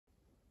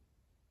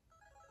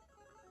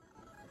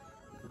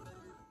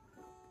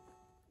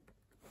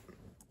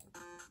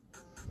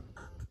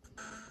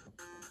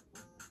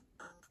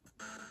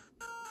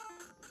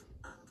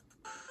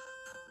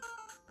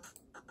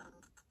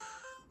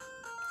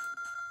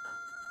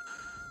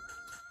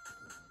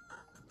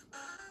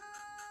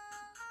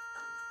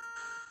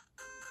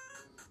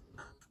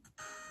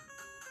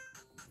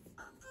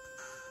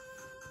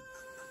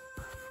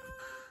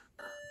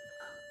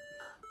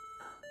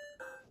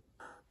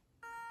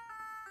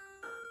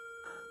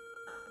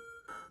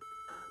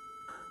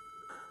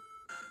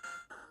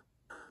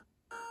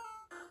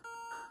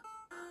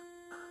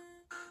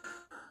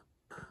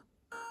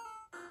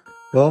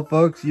Well,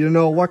 folks, you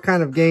know what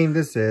kind of game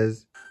this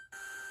is.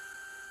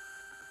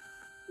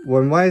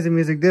 Why is the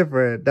music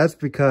different? That's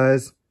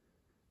because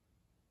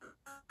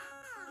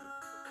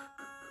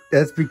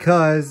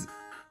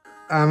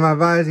I'm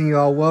advising you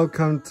all,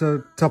 welcome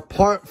to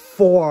part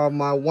 4 of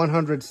my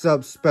 100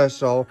 sub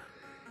special.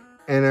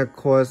 And of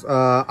course,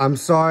 I'm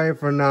sorry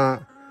for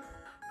not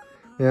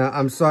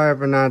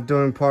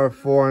doing part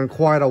 4 in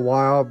quite a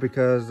while,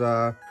 because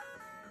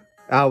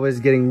I was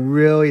getting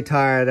really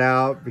tired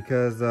out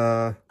because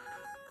of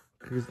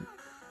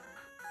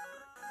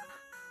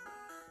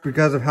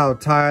how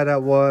tired I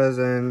was,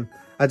 and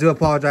I do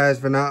apologize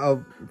for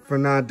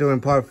not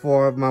doing part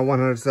 4 of my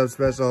 100 sub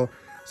special.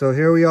 So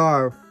here we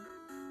are.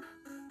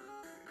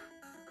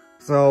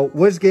 So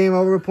which game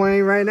are we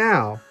playing right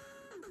now?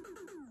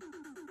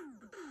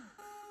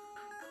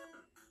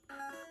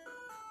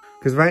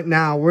 Because right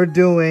now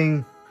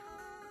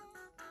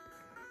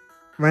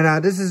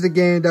this is the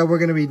game that we're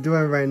going to be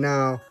doing right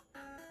now.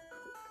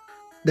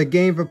 The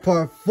game for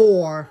part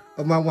 4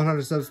 of my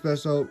 100 sub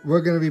special.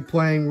 We're going to be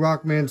playing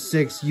Rockman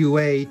 6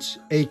 UH,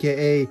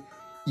 aka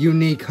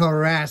Unique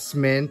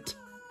Harassment.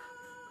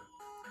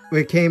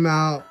 It came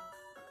out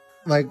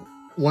like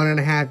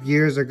 1.5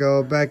 years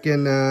ago, back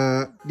in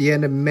the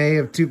end of May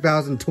of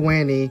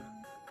 2020,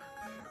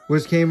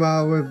 which came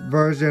out with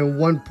version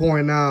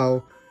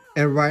 1.0,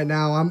 and right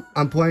now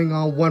I'm playing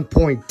on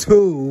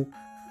 1.2,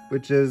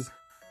 which is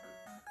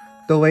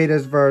the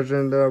latest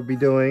version that I'll be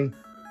doing.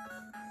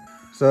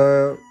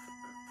 So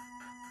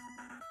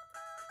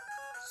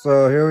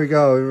here we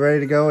go. We ready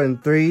to go in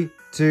 3,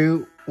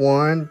 2,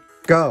 1,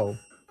 go.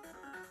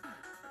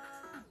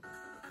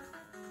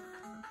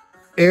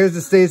 Here's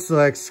the stage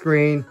select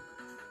screen.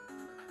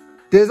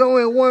 There's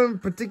only one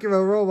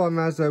particular robot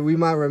master we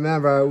might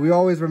remember. We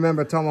always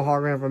remember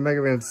Tomahawk Man from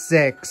Mega Man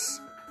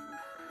 6,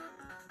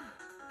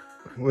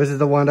 which is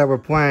the one that we're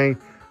playing.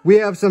 We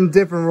have some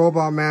different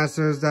robot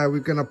masters that we're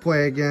gonna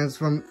play against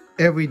from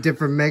every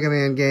different Mega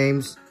Man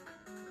games.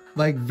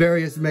 Like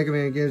various Mega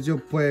Man games, you'll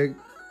play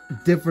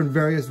different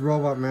various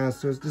robot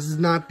masters. This is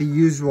not the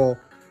usual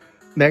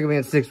Mega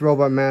Man 6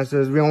 robot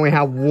masters. We only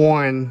have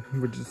one,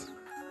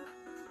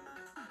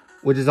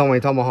 which is only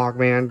Tomahawk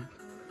Man.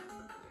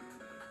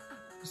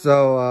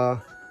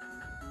 So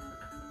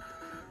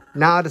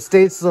now the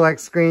stage select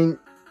screen,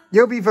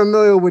 you'll be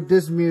familiar with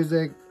this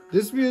music.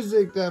 This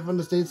music that from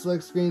the stage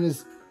select screen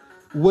is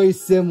way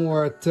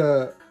similar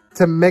to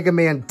Mega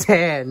Man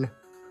 10.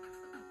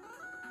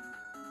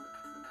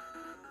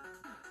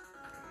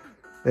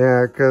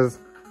 Yeah, because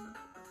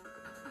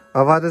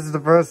I thought this is the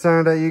first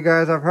time that you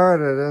guys have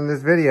heard it in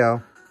this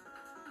video.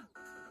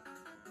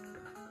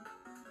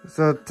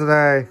 So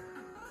today,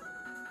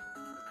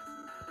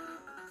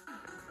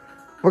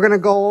 we're going to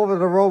go over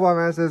the robot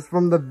masters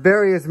from the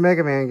various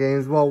Mega Man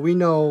games. Well, we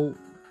know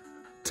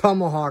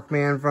Tomahawk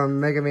Man from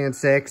Mega Man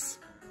 6.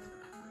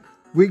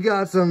 We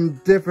got some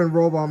different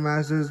robot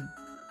masters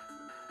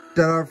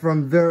that are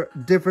from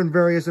different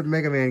various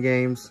Mega Man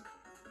games.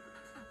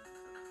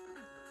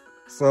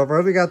 So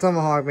first we got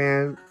Tomahawk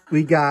Man.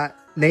 We got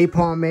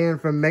Napalm Man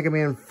from Mega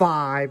Man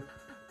 5.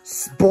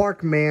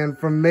 Spark Man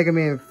from Mega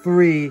Man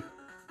 3.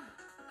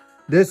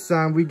 This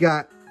time we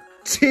got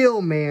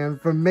Chill Man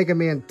from Mega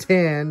Man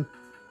 10.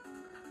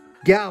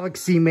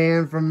 Galaxy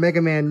Man from Mega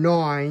Man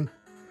 9.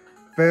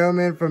 Pharaoh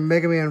Man from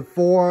Mega Man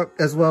 4,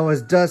 as well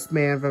as Dust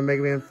Man from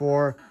Mega Man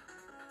 4.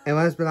 And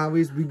last but not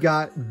least, we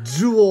got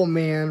Jewel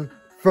Man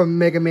from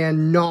Mega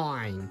Man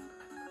 9.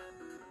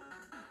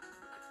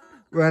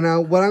 Right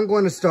now, what I'm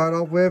going to start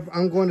off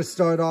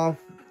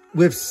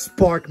with,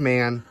 Spark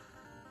Man.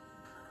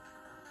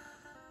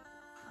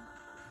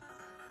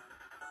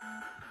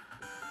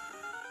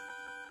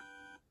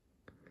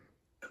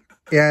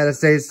 Yeah, the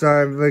stage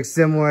start looks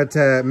similar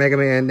to Mega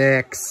Man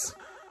X.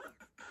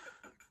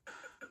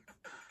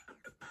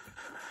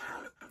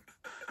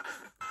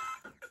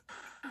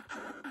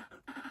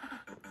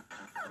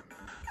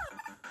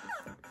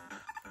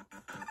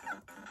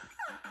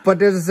 But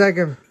there's a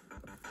second.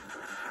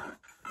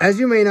 As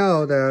you may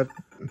know, there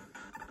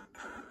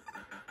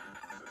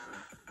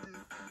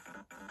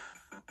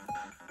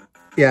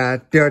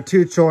are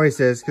two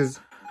choices, because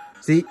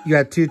see, you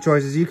have two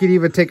choices. You could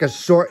either take a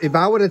if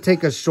I were to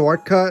take a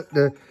shortcut,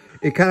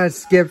 it kind of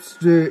skips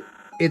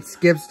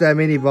that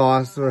mini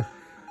boss,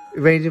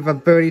 ranging from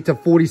 30 to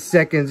 40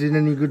 seconds, and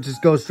then you could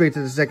just go straight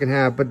to the second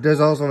half. But there's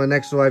also an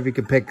extra life you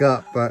could pick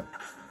up. But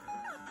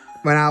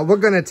now we're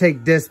gonna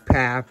take this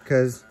path,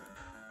 because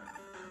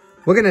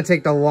we're gonna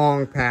take the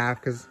long path,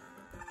 because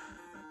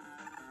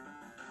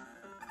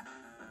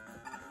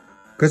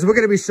we're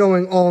gonna be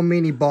showing all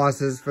mini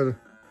bosses for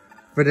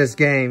this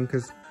game,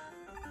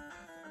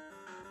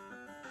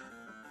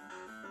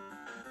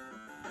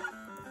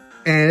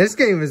 and this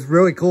game is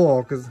really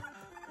cool, because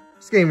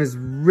this game is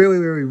really,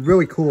 really,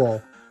 really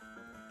cool.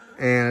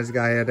 And there's a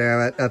guy out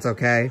there, that's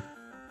okay.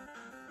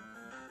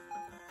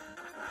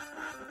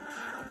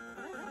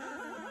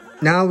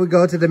 Now we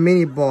go to the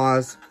mini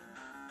boss.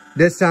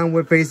 This time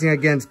we're facing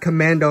against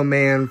Commando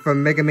Man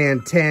from Mega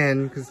Man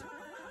 10,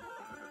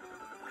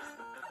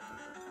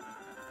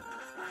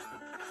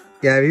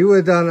 Yeah, if he would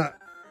have done a...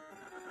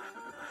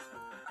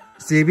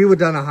 See, if he would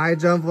have done a high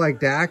jump like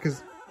that,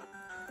 because...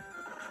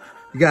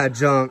 You gotta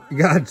jump. You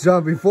gotta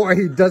jump before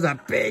he does a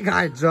big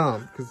high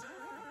jump, because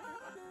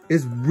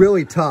it's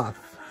really tough.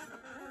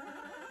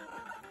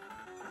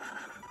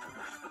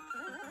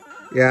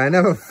 Yeah, I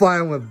never fight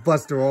him with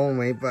Buster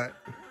only, but...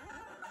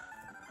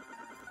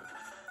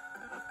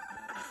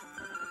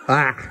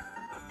 Ah!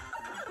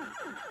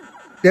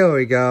 There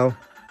we go.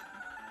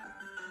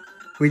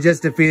 We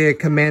just defeated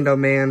Commando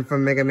Man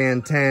from Mega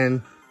Man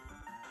 10.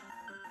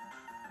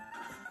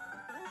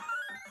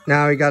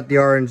 Now we got the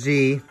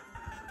RNG.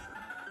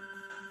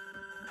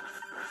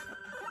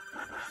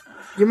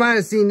 You might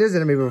have seen this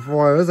enemy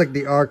before. It was like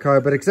the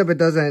archive, but except it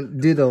doesn't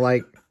do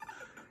the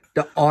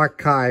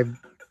archive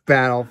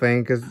battle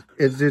thing, because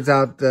it shoots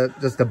out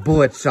just the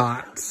bullet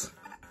shots.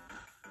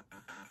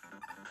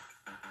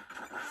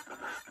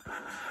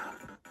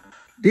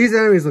 These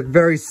enemies look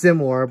very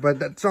similar, but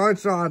the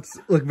charge shots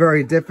look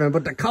very different.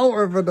 But the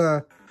color for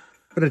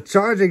the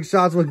charging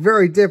shots look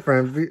very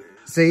different.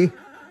 See?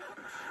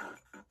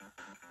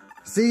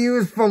 See, he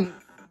was from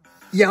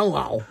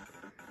yellow.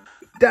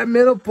 That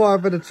middle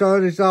part for the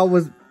charging shot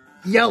was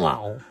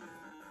yellow.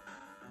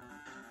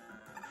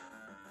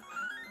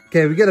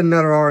 Okay, we get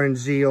another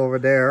RNG over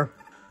there.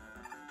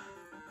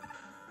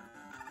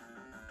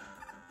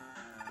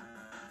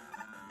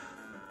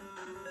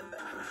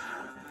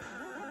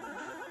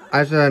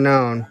 I should have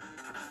known.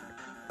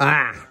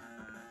 Ah!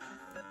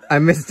 I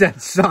missed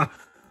that shot.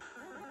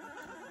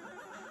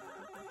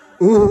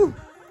 Ooh!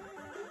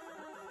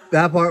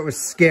 That part was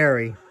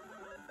scary.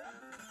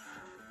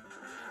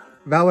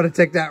 If I would have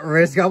taken that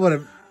risk, I would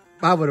have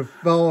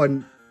fell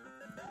and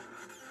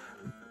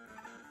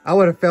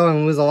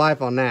lose a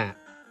life on that.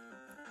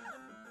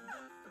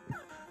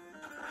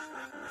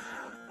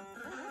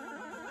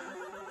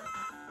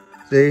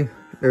 See?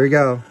 There we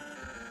go.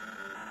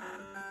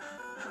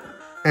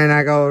 And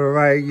I go to the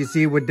right, you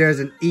see where there's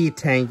an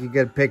E-tank you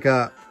gotta pick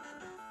up.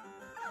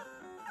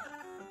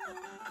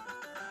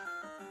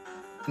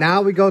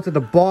 Now we go to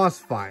the boss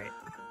fight.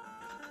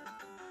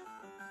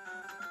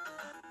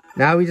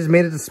 Now we just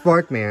made it to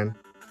Sparkman.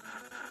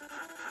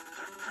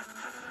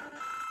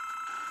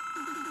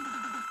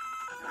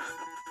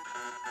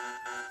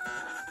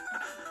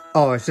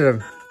 Oh, I should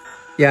have.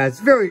 Yeah,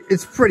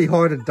 it's pretty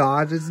hard to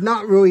dodge. It's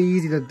not really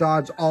easy to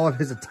dodge all of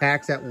his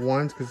attacks at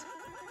once, because...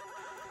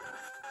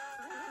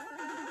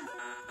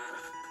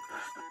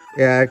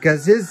 Yeah,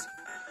 because his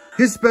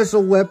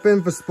special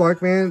weapon for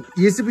Sparkman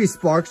used to be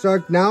Spark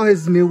Shark. Now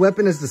his new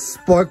weapon is the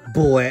Spark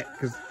Bullet.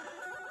 Because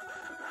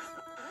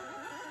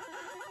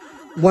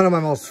one of my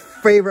most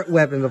favorite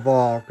weapons of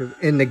all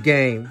in the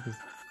game.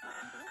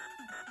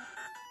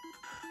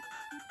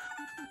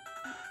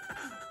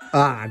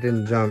 Ah, I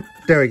didn't jump.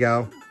 There we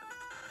go.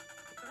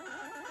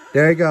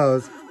 There he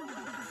goes.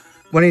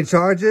 When he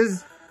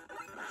charges,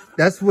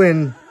 that's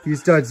when he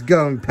starts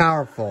going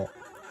powerful.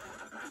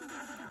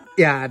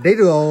 Yeah, they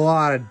do a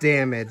lot of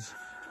damage.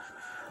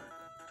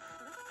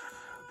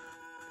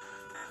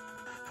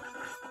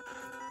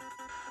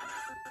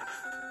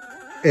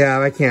 Yeah,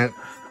 I can't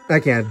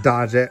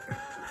dodge it.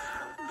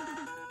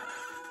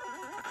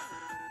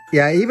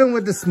 Yeah, even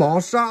with the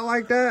small shot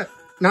like that,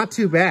 not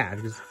too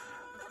bad.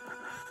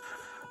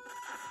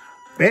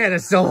 Man,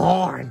 it's so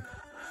hard.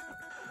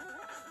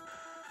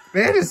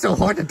 Man, it's so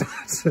hard to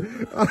dodge.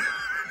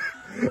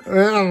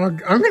 Man,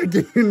 I'm gonna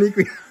get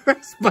uniquely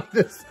impressed by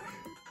this.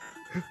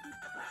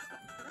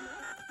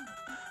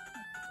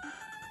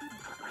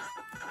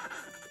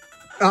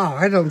 Oh,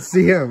 I don't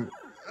see him.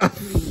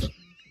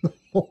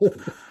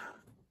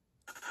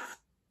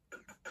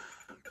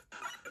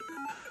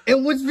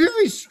 And what's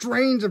very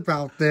strange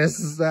about this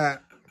is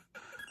that...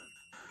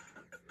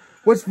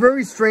 What's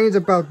very strange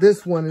about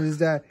this one is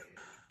that...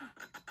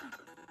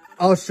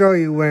 I'll show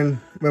you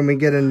when we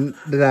get into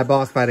that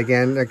boss fight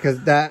again,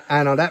 because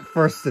that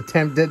first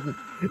attempt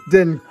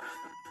didn't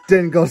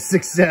go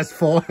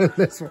successful in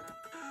this one.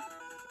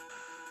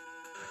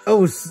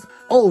 Oh,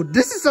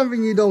 this is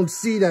something you don't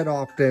see that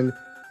often.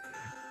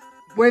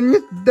 When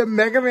the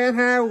Mega Man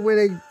hat, when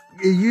it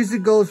usually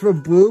goes for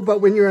blue,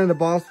 but when you're in the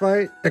boss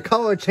fight, the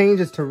color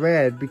changes to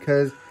red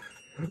because...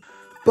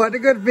 But the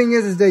good thing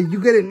is that you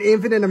get an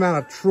infinite amount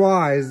of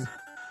tries.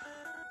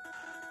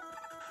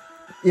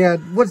 Yeah,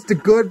 what's the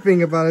good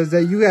thing about it is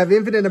that you have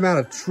infinite amount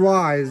of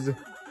tries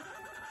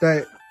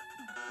that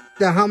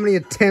how many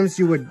attempts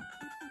you would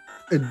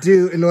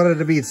do in order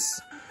to beat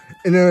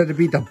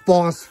the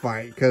boss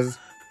fight, because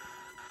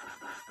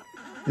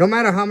no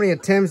matter how many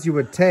attempts you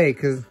would take,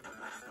 because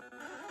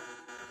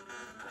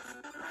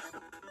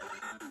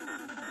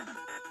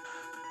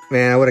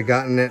man, I would have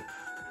gotten it.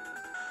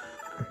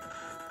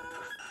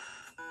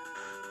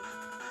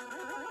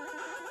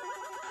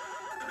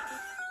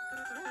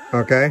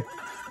 Okay.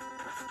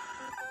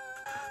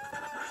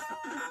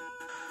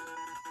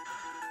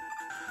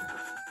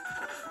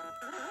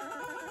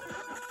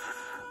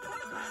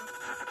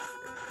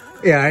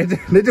 Yeah,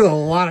 they do a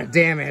lot of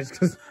damage.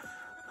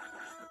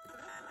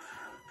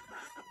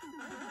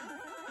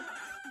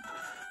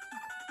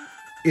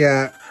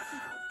 Yeah,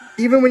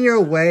 Even when you're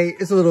away,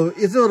 it's a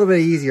little bit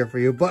easier for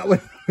you. But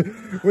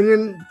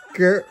when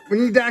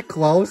you're that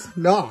close,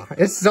 no,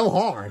 it's so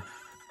hard.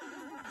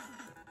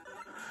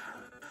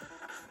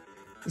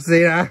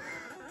 See that?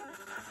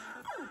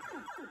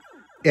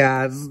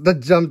 Yeah, the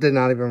jump did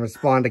not even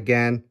respond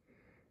again.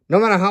 No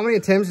matter how many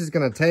attempts it's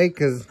gonna take,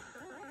 because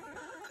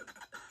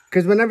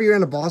whenever you're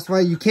in a boss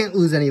fight, you can't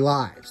lose any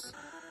lives.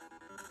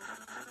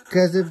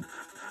 Because if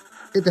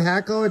the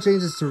hat color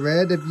changes to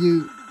red, if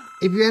you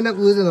end up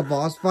losing a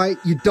boss fight,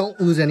 you don't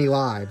lose any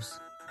lives.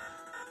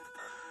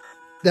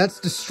 That's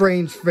the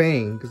strange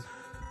thing.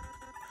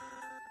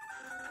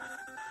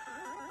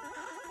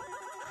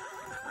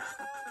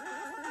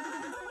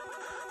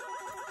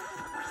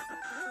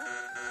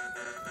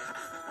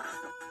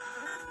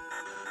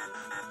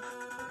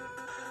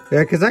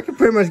 Yeah, because I can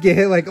pretty much get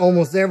hit like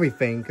almost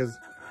everything, because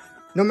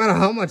no matter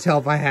how much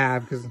health I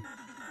have, because...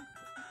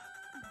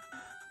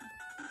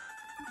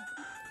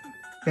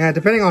 Yeah,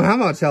 depending on how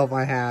much health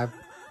I have.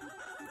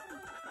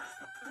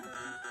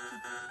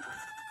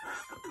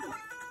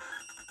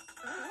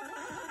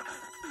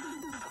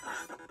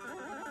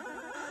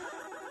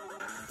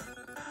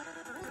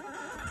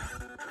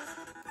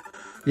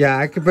 Yeah,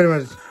 I can pretty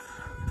much...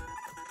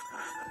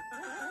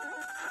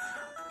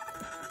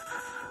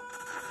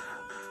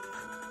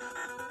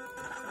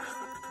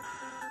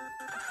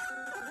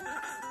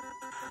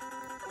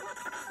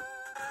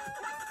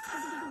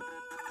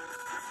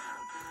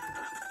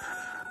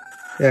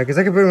 Yeah, because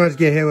I can pretty much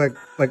get hit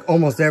like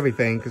almost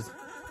everything, because...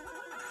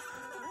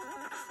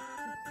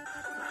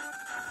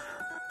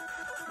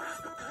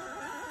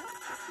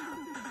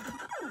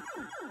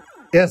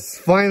 Yes,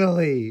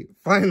 finally!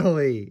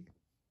 Finally!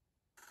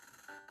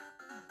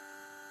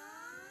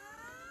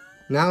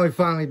 Now we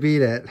finally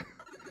beat it.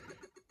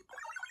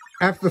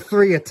 After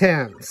 3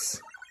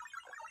 attempts.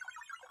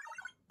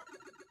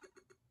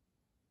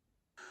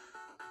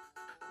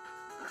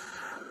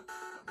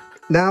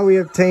 Now we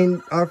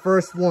obtained our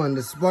first one,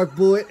 the Spark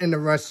Bullet and the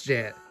Rush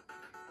Jet.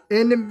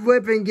 And the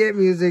whip and get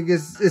music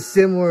is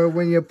similar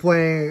when you're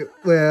playing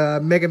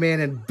with Mega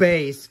Man and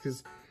bass,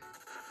 because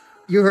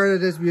you heard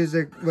of this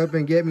music, whip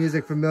and get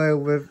music, familiar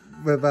with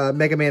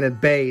Mega Man and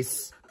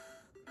bass.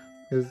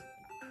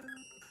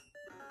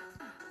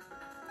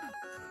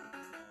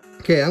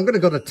 Okay, I'm gonna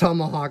go to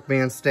Tomahawk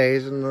Man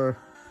stage and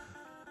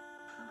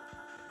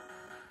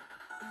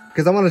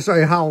because I want to show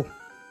you how.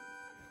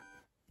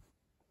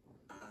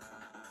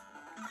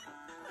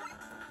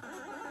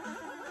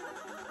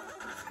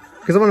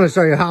 Because I want to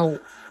show you how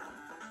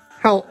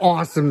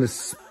awesome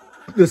this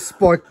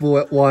Spark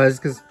Bullet was,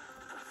 because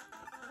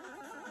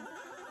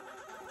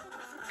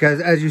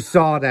as you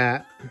saw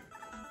that.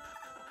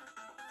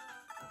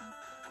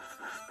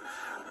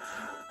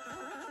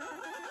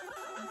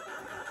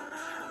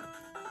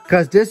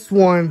 Because this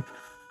one,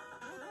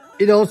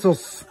 it also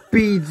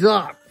speeds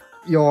up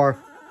your...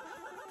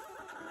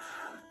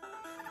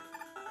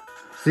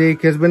 See,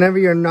 because whenever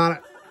you're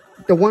not...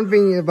 The one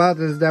thing about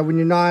this is that when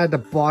you're not at the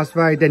boss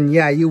fight, then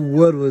yeah, you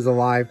would lose a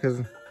life, because...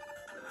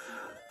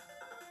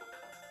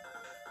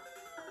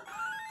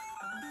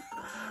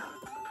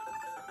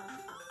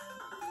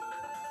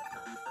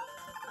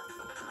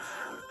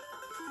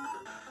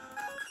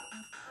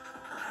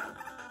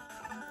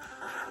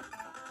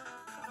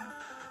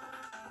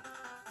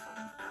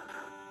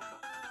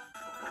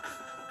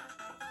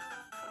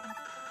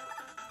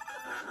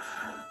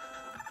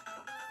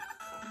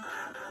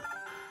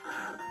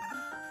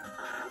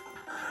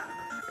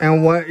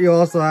 And what you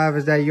also have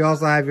is that you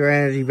also have your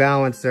energy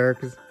balancer,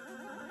 because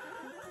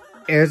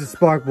here's a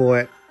Spark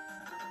Bullet.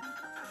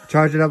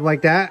 Charge it up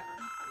like that,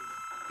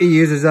 it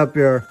uses up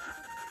your...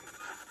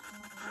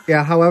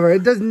 Yeah, however,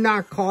 it does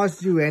not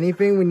cost you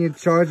anything when you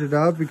charge it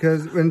up,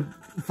 because when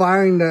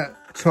firing the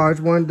charge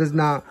one does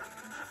not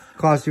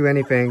cost you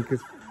anything.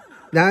 Because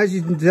now, as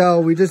you can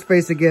tell, we just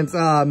faced against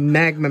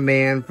Magma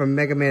Man from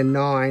Mega Man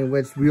 9,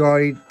 which we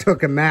already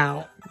took him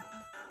out.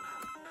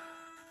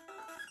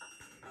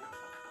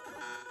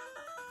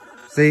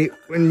 See,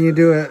 when you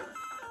do it,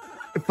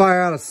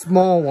 fire out a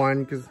small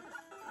one,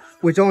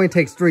 which only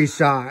takes 3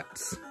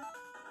 shots.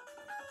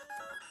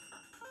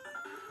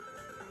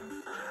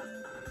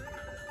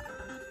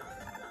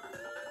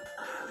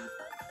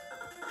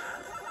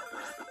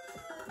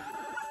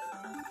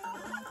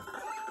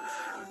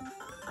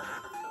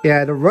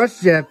 Yeah, the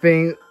Rush Jet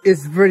thing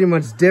is pretty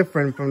much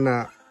different from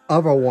the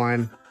other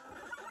one.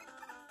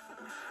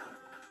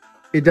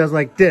 It does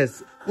like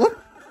this.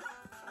 Whoop!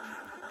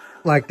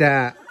 Like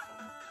that.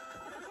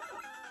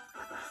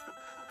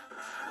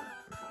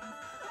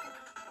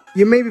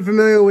 You may be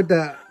familiar with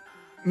the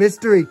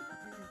mystery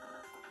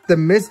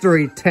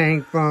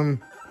tank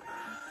from...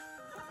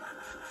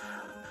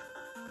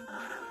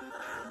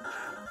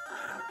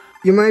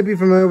 You might be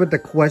familiar with the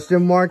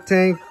question mark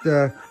tank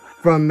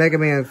from Mega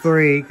Man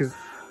 3, because...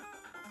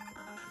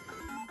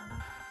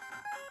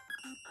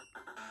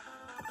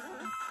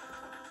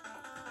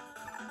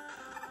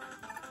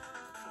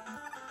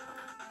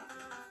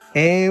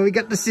 And we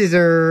got the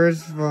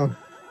scissors from...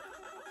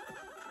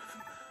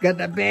 Got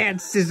the bad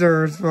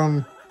scissors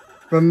from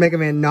from Mega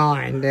Man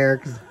 9 there.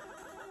 'Cause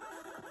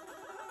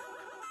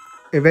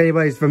if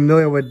anybody's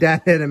familiar with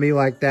that enemy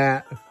like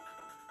that.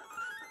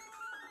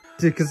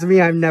 Because to me,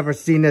 I've never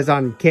seen this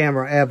on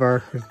camera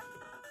ever.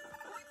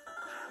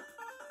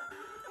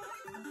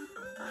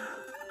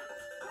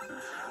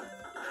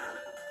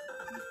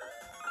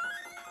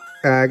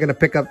 I'm gonna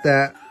pick up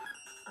that.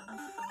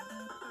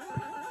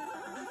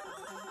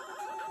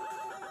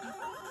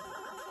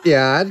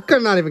 Yeah, I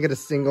could not even get a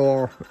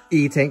single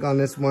E-tank on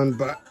this one,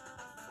 but...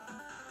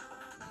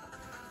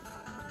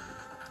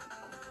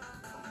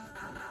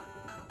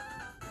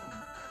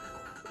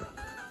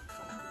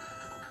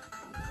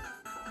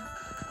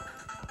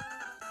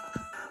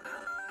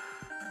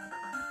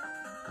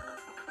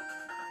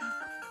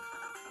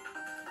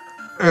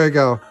 There we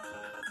go.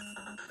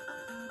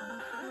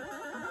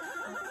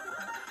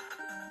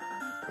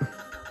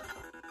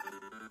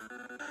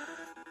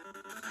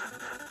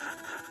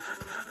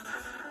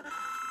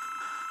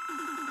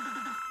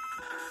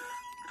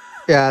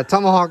 Yeah,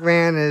 Tomahawk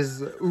Man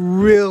is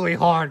really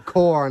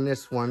hardcore on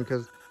this one,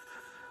 because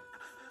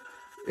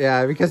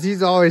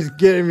he's always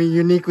getting me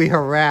uniquely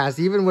harassed,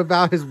 even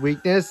without his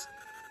weakness.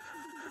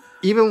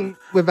 Even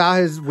without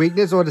his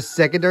weakness or the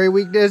secondary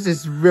weakness,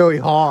 it's really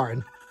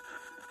hard.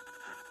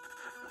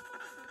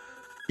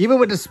 Even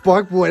with the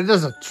Spark Bullet, it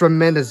does a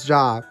tremendous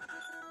job.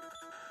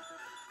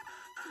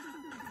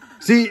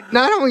 See,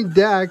 not only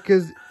that,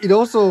 because it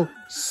also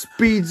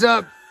speeds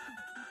up.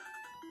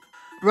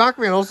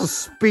 Rockman also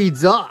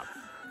speeds up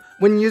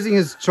when using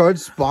his charged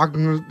spark,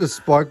 the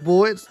Spark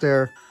Bullets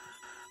there.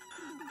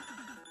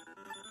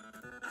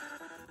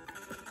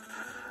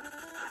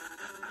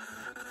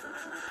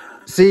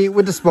 See,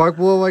 with the Spark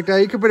Bullet like that,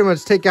 you can pretty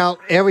much take out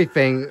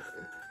everything.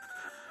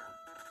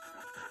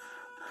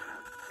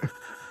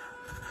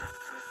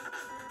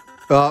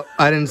 Oh,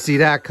 I didn't see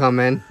that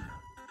coming.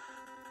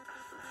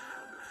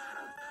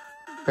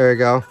 There we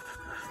go.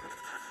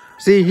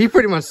 See, he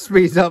pretty much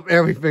speeds up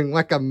everything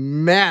like a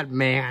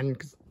madman.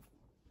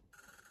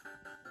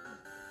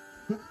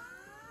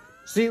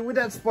 See, with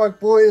that Spark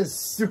Bullet, it's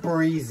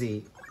super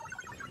easy.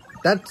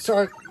 That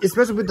charge,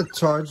 especially with the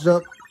charged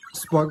up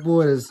Spark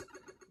Bullet, is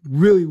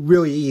really,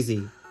 really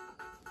easy.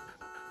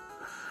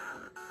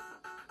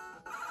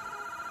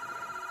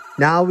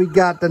 Now we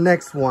got the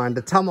next one,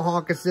 the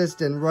Tomahawk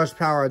Assist and Rush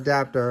Power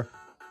Adapter.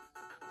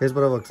 Here's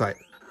what it looks like.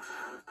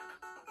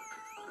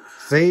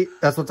 See,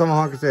 that's what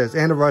Tomahawk Assist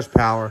and the Rush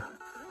Power.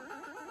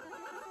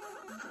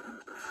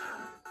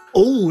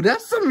 Oh,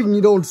 that's something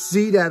you don't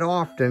see that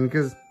often,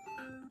 because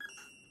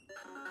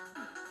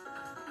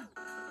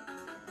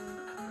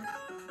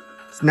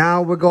so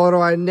now we're going to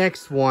our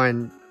next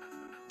one,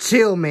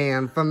 Chill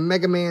Man from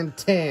Mega Man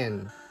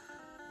 10.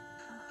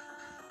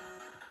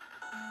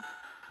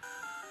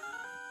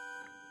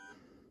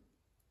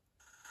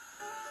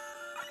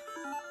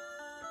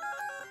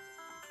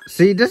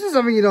 See, this is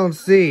something you don't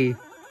see.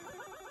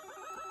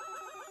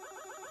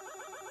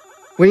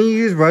 When you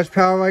use Rush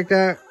Power like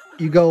that,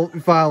 you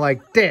file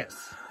like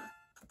this.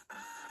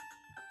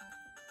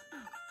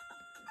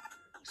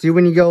 See,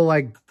 when you go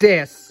like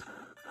this,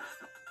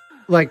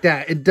 like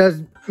that, it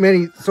does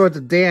many sorts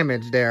of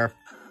damage there.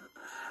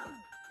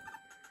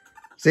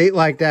 See,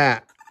 like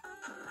that.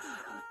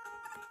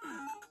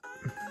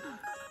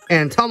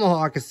 And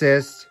Tomahawk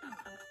Assist,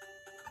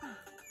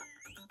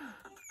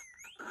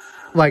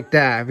 like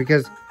that,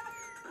 because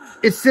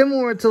it's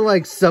similar to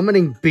like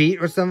Summoning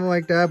Beat or something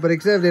like that, but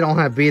except they don't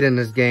have beat in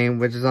this game,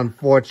 which is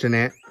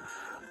unfortunate.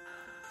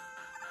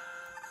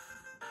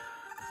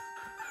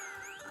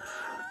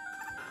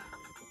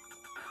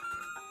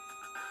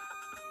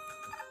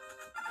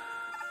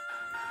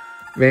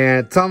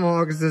 Man,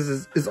 Tomahawk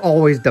Assist is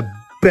always the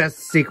best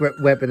secret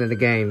weapon in the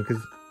game,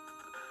 because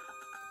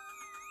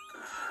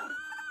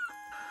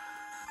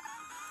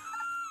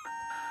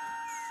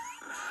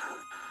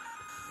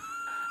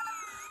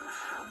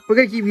we're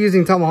gonna keep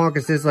using Tomahawk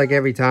Assist like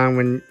every time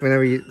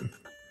whenever you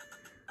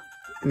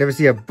never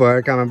see a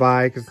bird coming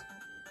by, because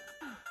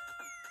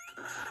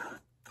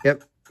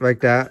yep,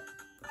 like that.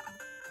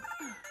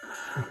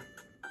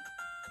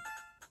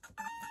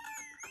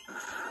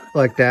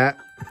 Like that.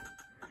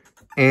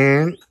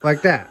 And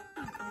like that.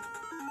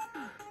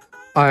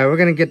 Alright, we're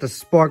gonna get the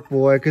Spark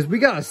Boy, because we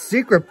got a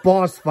secret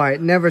boss fight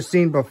never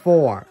seen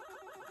before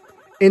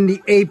in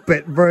the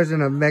 8-bit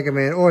version of Mega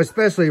Man, or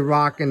especially in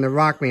the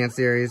Rockman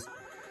series,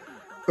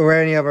 or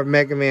any other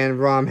Mega Man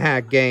ROM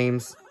hack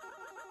games.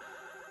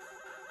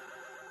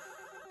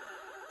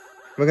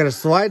 We're gonna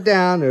slide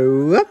down,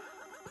 whoop,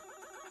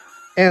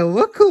 and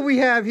look who we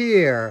have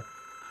here.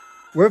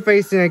 We're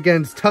facing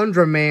against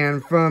Tundra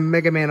Man from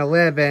Mega Man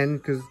 11,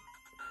 because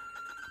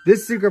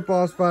this secret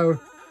boss fight,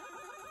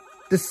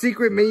 the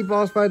secret mini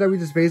boss fight that we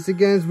just faced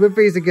against, we're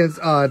faced against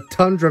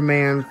Tundra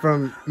Man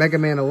from Mega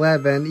Man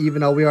 11,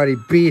 even though we already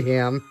beat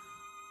him.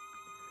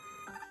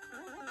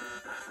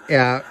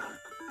 Yeah,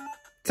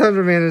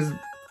 Tundra Man is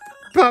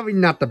probably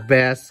not the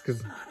best,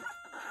 because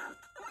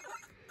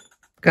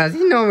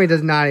he normally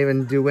does not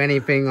even do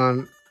anything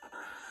on,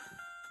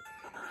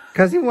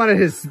 because he wanted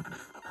his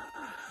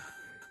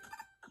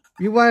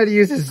You wanted to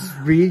use his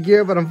speed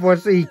gear, but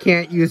unfortunately he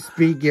can't use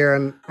speed gear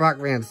in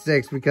Rockman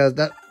 6 because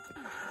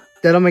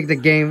that'll make the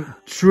game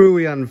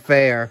truly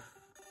unfair.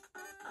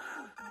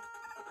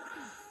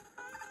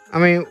 I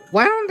mean,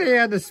 why don't they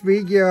add the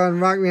speed gear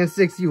on Rockman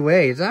 6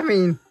 UH? I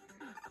mean,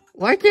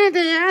 why can't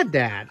they add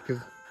that?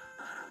 Because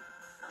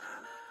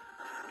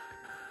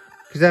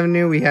I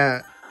knew we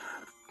had...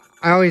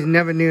 I always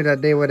never knew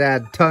that they would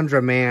add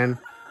Tundra Man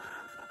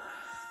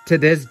to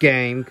this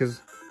game,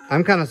 because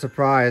I'm kind of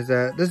surprised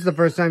that this is the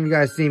first time you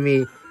guys see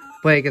me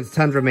play against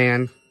Tundra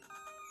Man.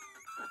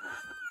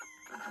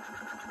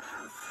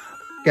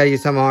 Gotta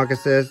use Tomahawk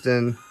Assist,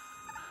 and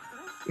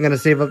I'm gonna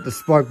save up the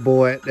Spark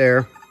Bullet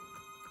there.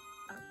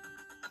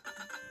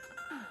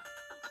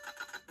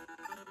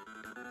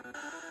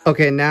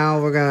 Okay,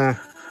 now we're gonna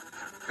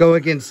go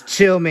against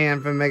Chill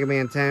Man from Mega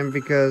Man 10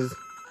 because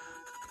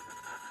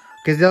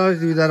those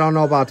of you that don't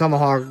know about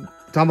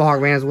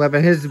Tomahawk Man's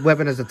weapon, his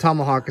weapon is a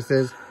Tomahawk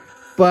Assist,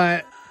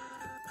 but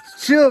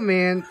Chill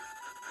Man's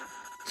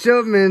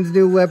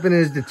new weapon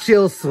is the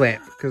Chill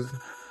Slip, because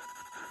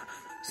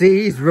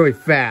see, he's really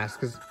fast,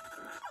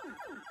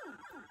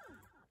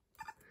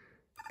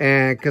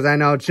 because I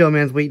know Chill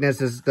Man's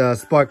weakness is the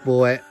Spark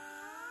Bullet.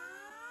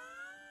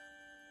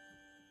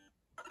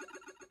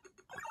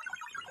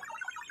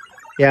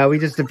 Yeah, we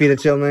just defeated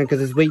Chill Man because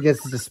his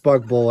weakness is the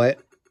Spark Bullet.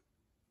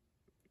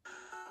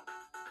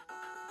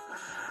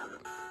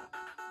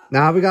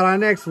 Now we got our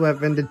next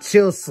weapon, the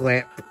Chill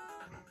Slip.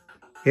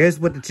 Here's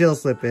what the Chill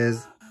Slip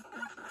is.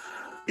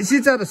 It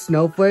shoots out a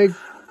snowflake,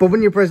 but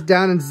when you press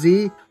down and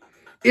Z,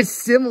 it's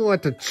similar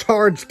to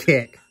Charge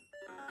Kick.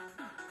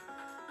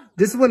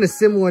 This one is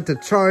similar to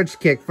Charge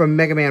Kick from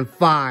Mega Man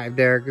 5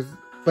 there, because,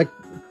 like,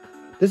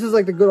 this is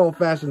like the good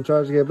old-fashioned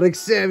Charge Kick, but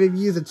except if you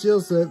use a Chill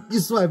Slip, you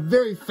slide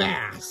very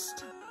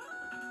fast.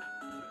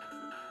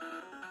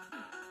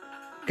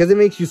 Because it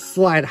makes you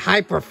slide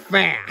hyper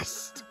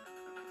fast.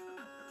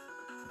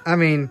 I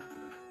mean,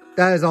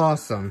 that is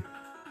awesome.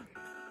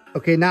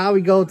 Okay, now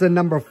we go to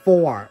number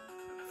 4.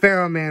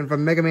 Pharaoh Man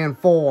from Mega Man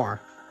 4.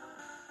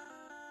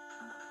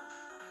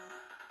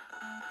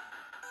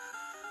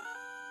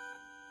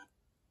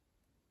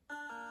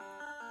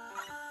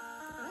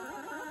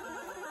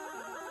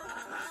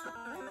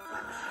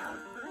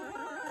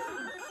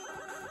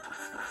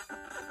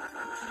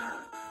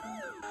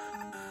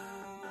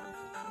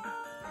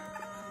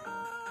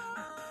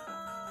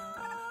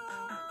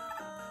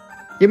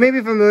 You may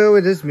be familiar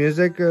with this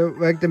music,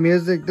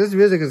 this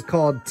music is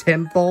called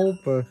Tempo,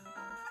 but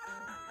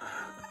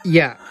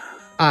yeah,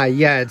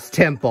 it's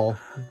Tempo.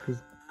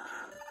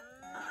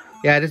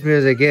 Yeah, this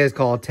music is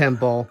called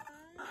Tempo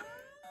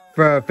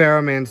for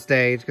Pharaoh Man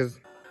stage,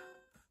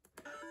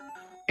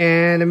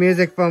 and the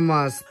music from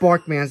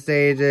Sparkman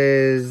stage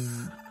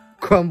is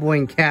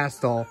Crumbling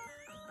Castle.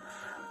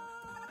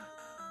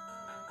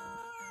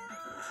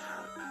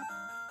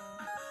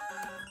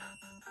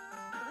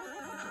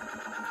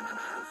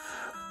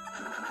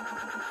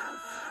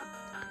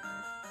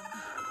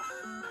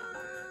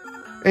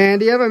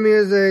 And the other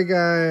music,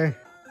 I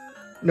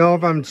know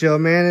from Chill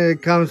Man,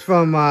 it comes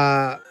from,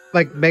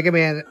 like, Mega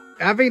Man.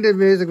 I think the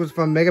music was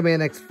from Mega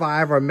Man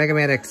X5 or Mega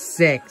Man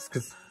X6,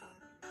 because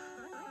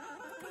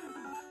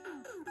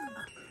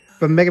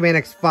from Mega Man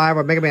X5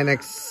 or Mega Man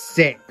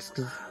X6,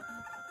 because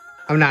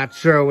I'm not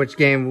sure which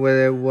game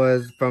it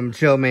was from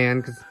Chill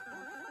Man, because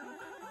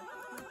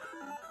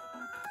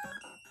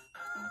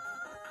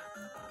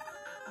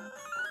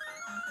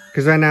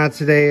right now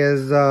today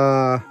is,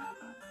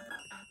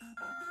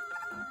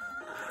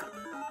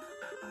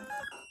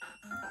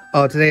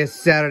 today is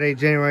Saturday,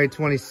 January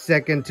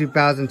 22nd,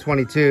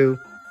 2022.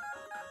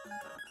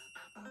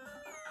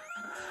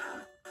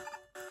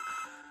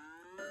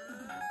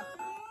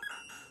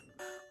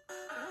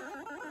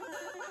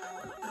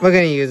 We're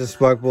gonna use a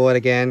Spark Bullet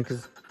again,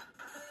 because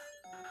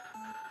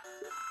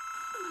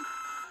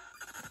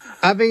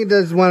I think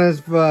this one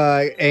is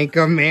for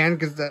Anchor Man,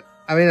 because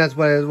I mean that's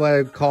what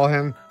I'd call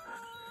him.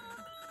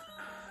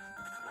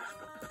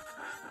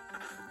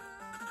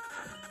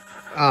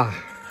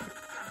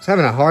 It's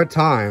having a hard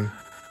time.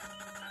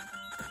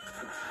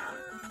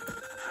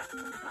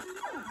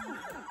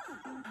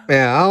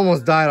 Yeah, I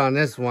almost died on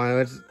this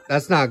one,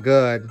 that's not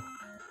good.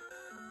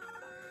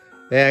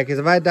 Yeah, because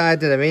if I died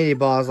to the mini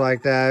boss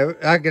like that,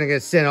 I'm gonna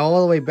get sent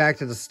all the way back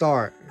to the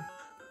start.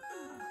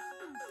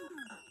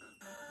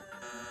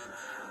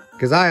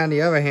 Because on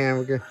the other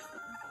hand,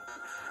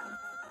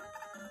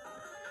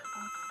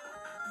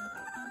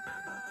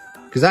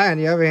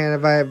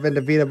 if I have been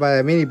defeated by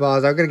the mini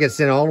boss, I'm gonna get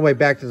sent all the way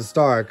back to the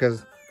start,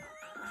 because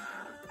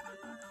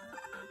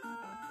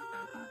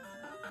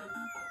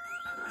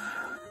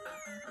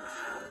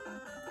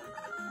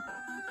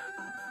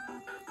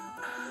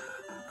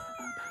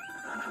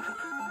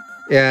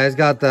yeah, it's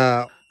got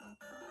the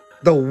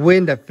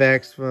wind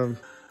effects from...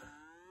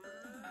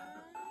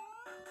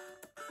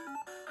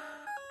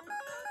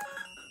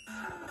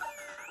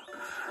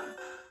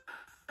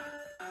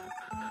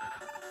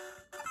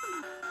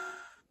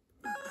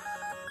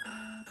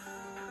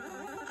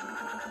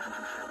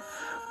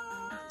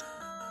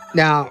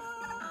 Now,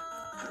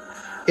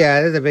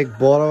 Yeah, there's a big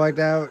boulder like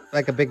that,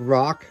 like a big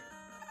rock.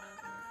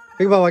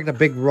 Think about like the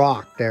big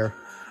rock there.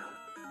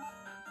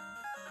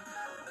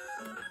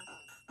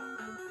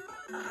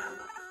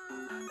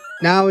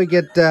 Now we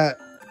get, this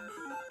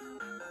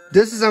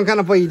is some kind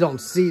of way you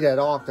don't see that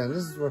often.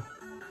 This is where,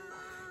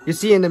 you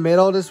see in the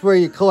middle, this is where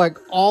you collect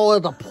all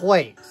of the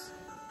plates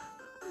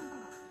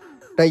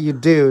that you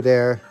do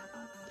there.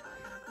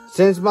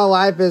 Since my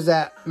life is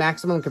at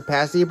maximum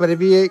capacity, but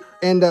if you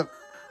end up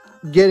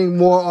getting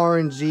more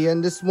RNG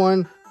in this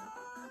one,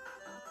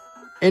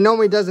 it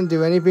normally doesn't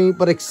do anything,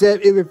 but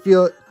except it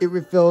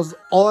refills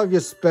all of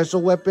your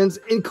special weapons,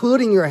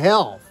 including your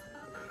health.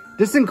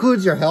 This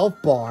includes your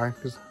health bar,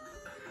 because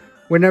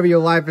whenever your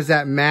life is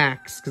at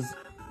max, because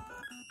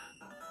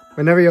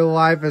whenever your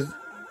life is,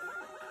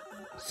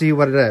 see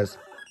what it is,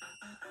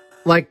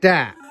 like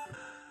that,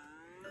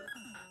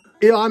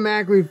 it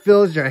automatically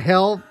refills your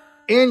health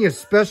and your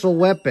special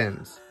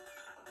weapons.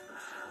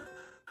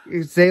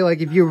 You say,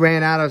 like, if you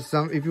ran out of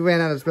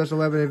special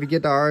weapon, if you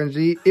get the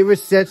RNG, it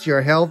resets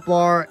your health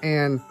bar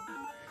and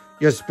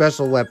your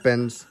special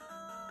weapons.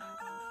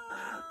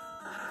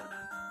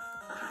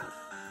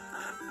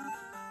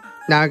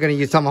 Now I'm gonna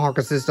use Tomahawk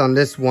Assist on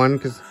this one,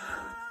 because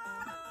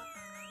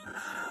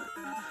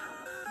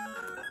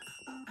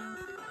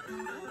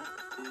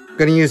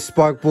gonna use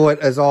Spark Bullet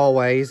as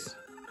always.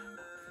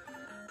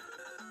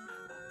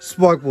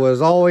 Spark Bullet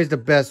is always the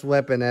best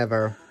weapon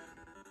ever.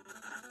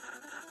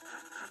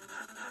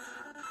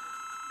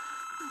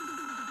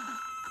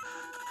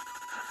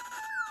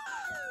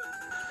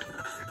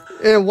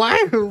 And why?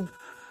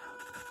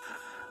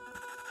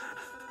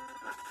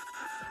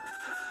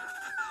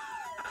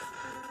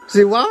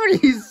 See, why would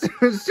he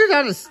shoot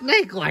out a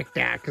snake like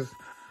that? Cause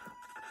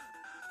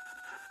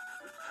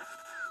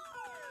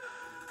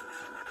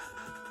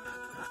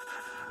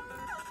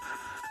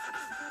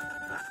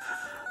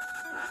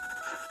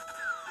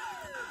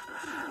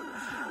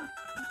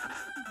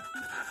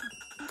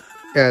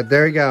yeah,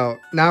 there you go.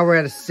 Now we're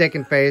at a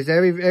second phase.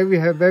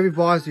 Every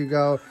boss you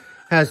go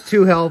has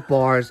 2 health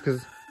bars.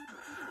 Cause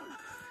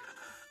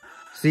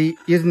see,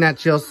 using that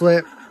chill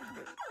slip,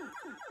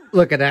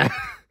 look at that.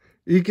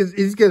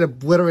 He's getting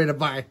obliterated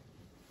by,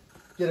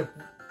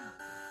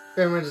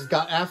 everyone just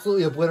got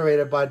absolutely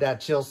obliterated by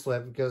that chill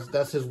slip because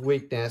that's his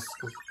weakness.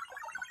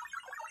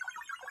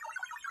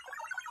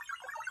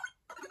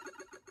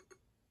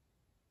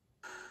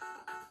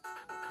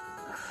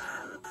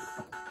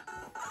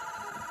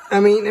 I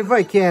mean, if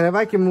I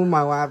can move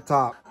my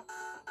laptop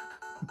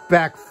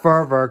back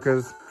further,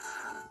 because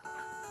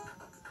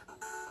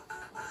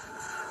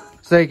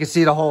so you can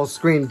see the whole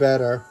screen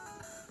better.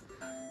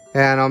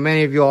 And I know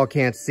many of you all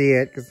can't see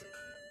it, cause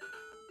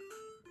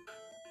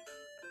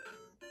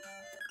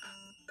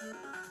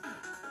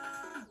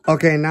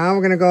okay, now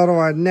we're gonna go to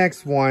our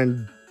next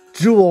one,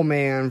 Jewel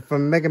Man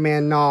from Mega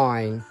Man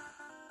 9.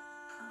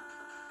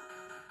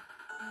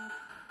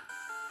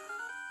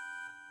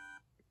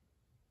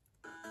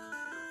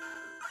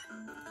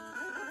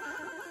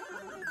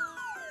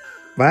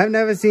 But I've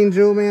never seen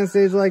Jewel Man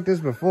stage like this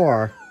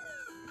before.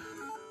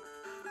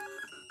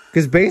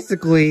 Because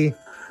basically,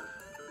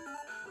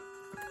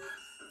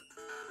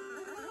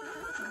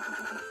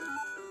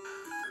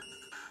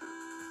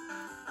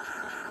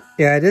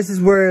 yeah, this is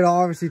where it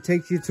obviously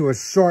takes you to a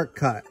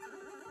shortcut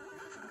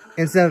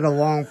instead of the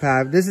long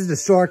path. This is the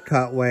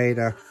shortcut way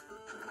to,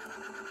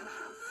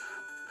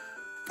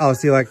 oh,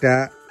 see, like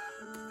that.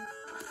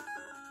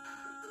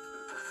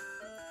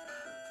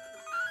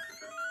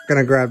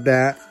 Gonna grab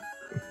that.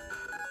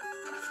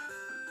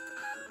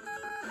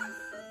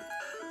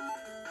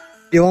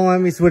 It won't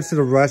let me switch to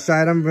the rush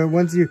item, but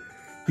once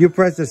you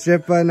press the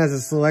shift button as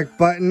a select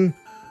button,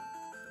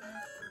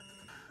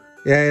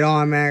 yeah, it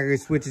automatically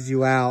switches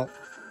you out.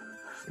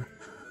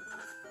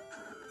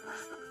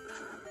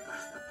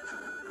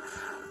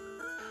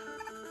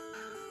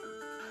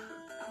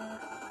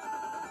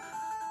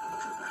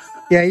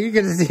 Yeah, you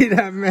can see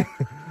that man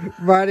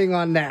riding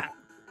on that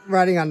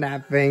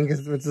thing,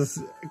 because it's just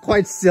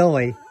quite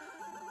silly.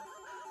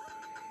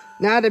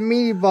 Now the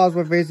mini boss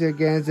we're facing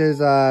against is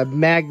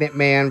Magnet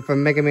Man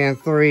from Mega Man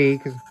 3.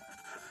 Cause,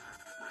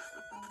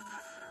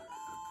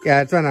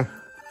 yeah, it's trying to.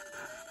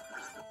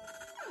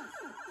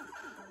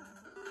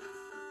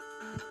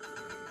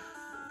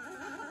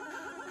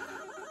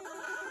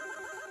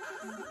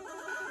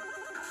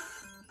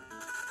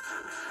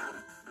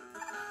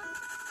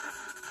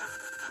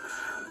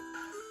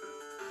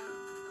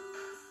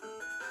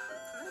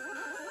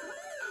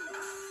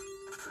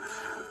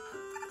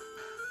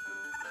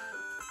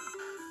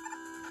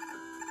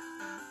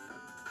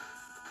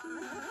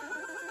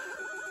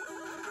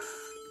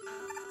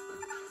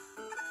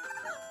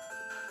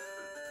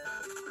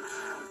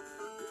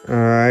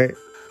 Alright.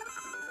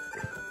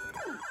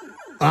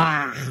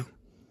 Ah!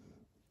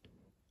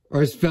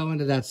 Or just fell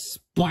into that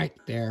spike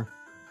there.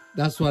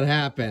 That's what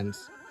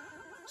happens.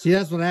 See,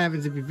 that's what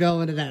happens if you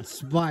fell into that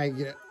spike.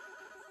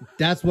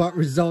 That's what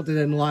resulted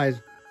in life.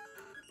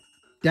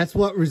 That's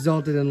what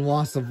resulted in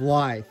loss of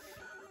life.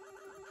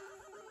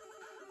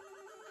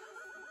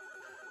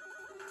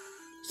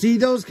 See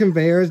those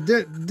conveyors?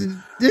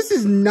 This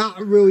is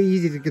not really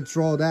easy to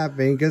control that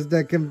thing, because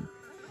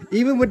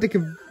even with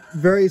the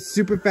very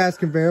super fast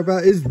conveyor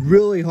belt, it's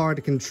really hard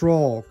to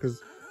control. Cause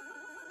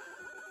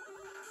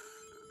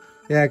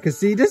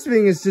see, this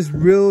thing is just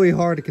really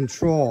hard to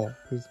control.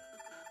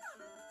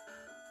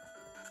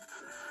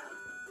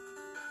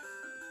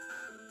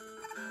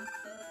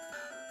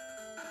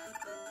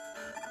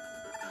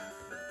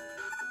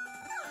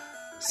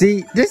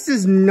 See, this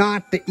is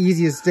not the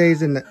easiest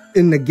stage in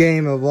the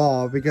game of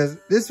all, because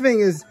this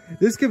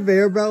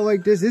conveyor belt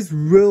like this is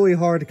really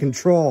hard to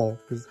control.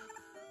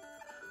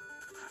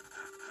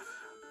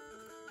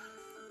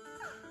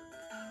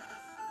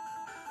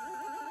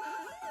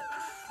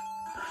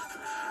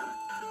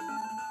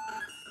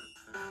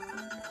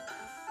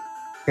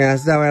 Yeah,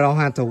 so that way I don't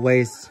have to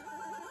waste.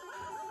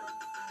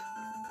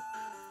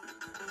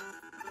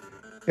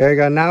 There we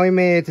go. Now we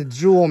made it to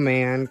Jewel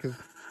Man.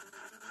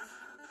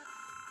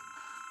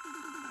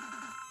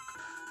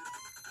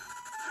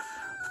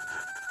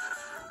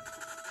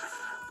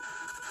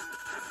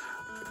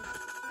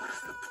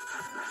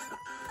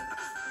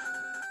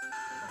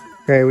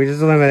 Okay, we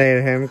just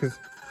eliminated him.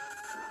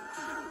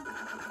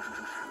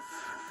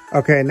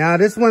 Okay, now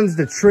this one's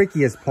the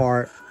trickiest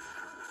part.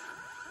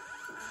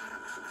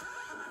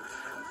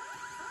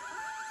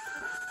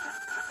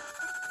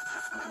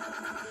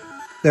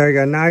 There we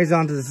go. Now he's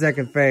on to the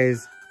second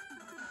phase.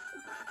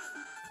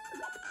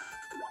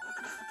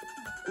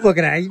 Look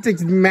at that. He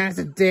takes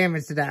massive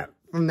damage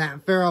from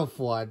that Pharaoh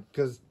Flood.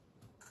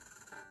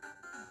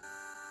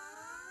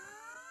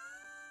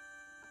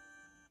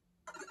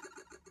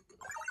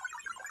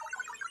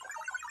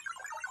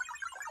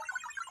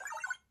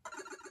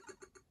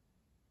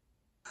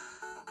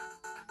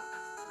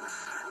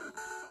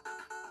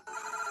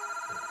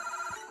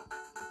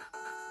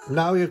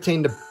 Now we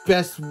obtain the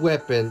best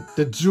weapon,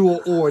 the Jewel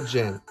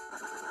Origin.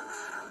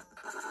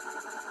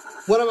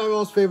 One of my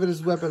most favorite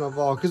weapon of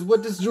all, because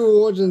what this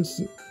Jewel Origin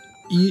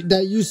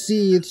that you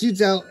see, it shoots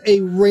out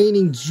a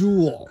raining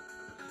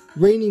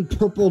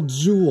purple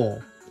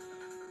jewel.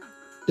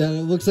 That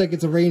it looks like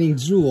it's a raining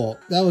jewel.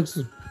 That looks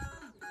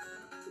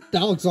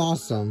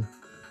awesome.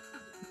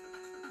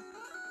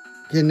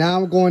 Okay, now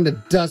I'm going to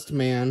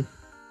Dustman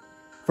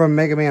from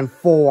Mega Man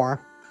 4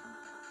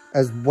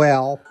 as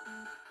well.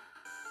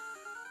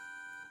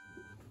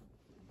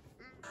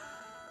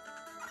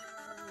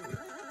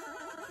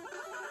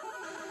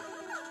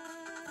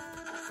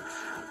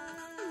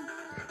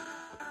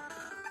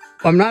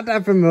 I'm not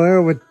that familiar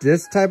with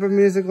this type of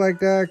music like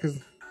that, because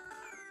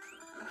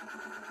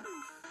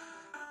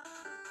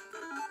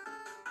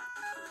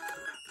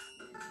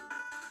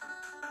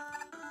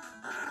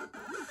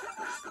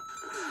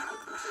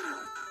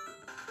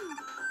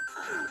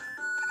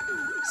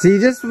see,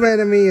 this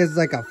enemy is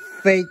like a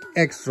fake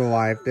extra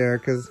life there,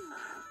 because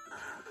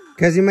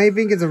you may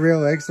think it's a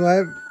real extra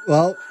life.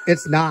 Well,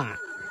 it's not.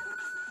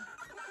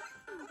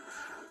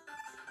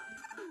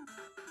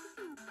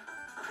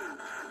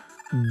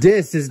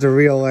 This is the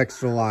real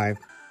extra life.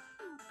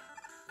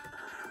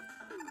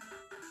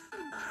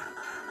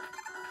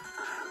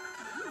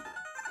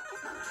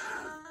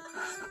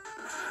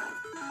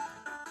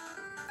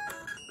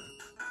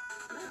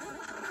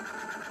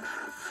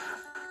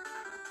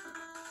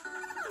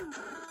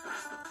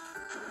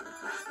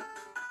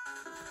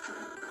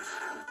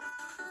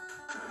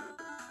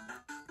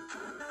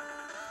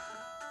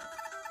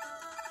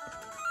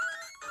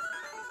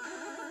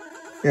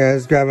 Yeah,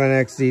 let's grab an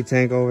XD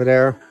tank over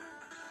there.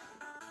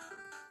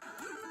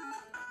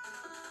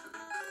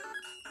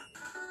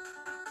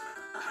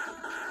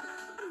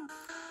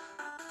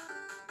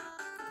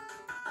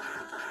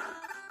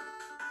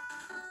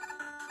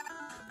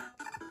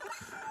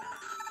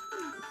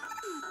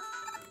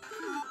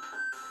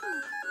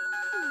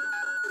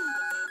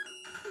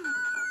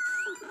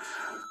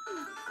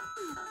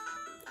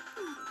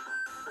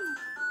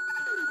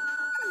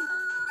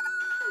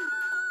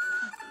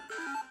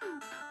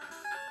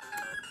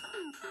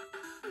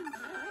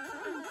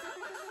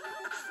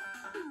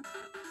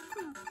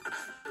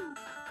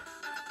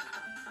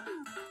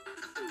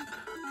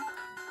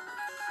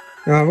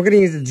 We're going to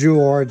use the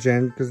Jewel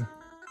Origin, because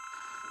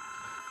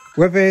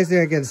we're facing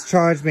against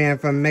Charge Man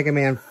from Mega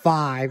Man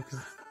 5,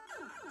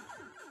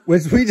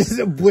 which we just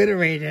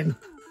obliterated.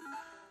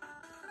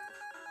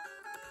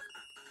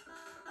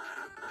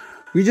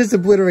 We just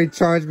obliterate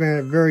Charge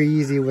Man very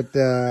easy with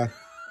the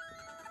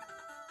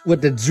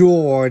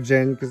Jewel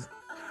Origin, because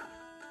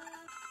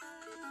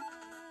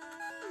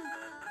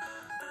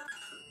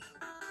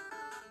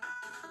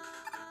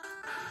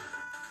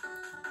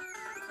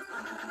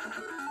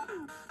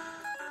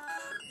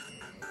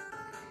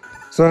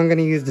so I'm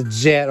gonna use the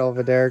jet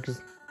over there,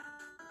 because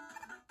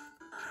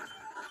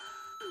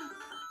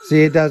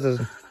see, it does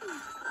this.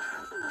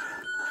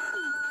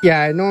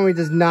 Yeah, it normally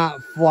does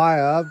not fly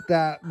up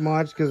that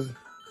much, because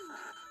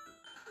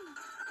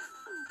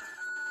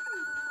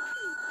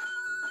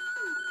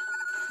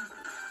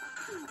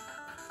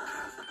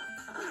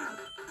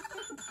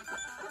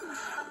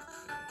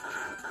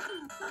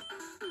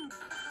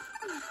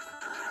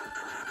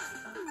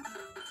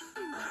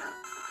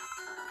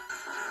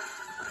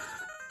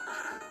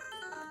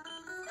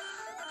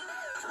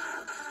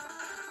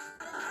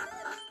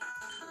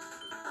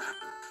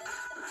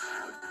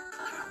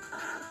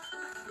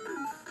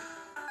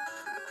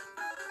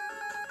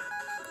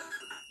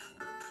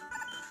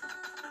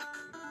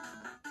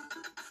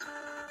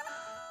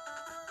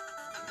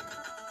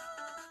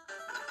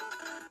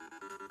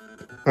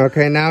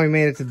Okay, now we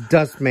made it to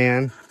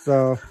Dustman.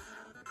 So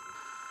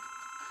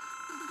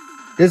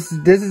this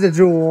is a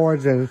dual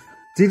origin.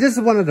 See, this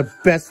is one of the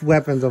best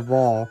weapons of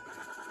all.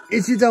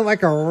 It shoots out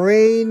like a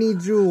rainy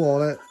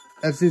jewel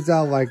that shoots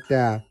out like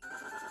that.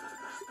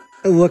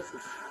 Look,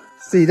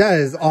 see, that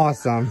is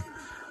awesome.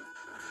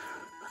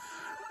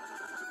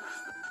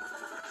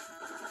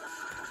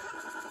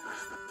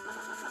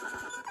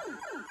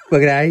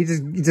 Look at that, he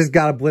just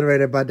got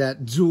obliterated by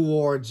that dual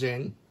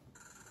origin.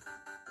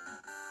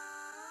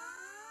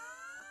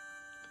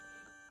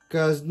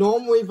 Because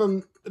normally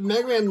from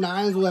Mega Man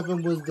 9's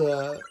weapon was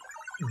the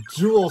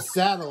dual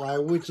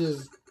satellite, which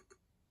is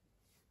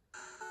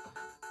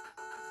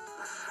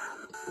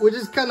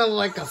kind of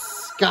like a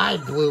sky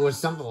blue or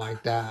something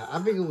like that. I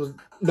think it was,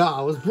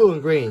 no, it was blue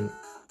and green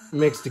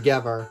mixed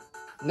together.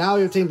 Now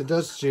you obtain the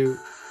dust shoot.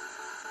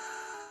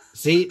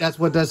 See, that's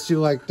what dust shoot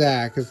like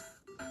that.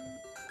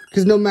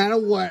 Because no matter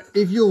what,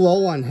 if you're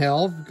low on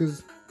health,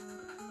 because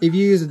if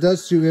you use a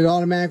dust shoot, it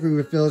automatically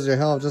refills your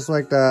health, just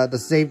like the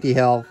safety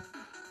health.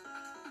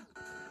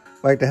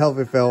 Like the health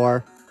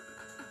refiller.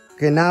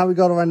 Okay, now we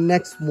go to our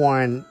next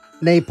one,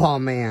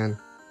 Napalm Man.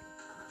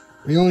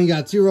 We only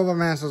got 2 Robot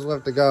Masters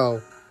left to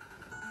go.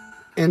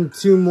 And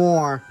 2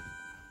 more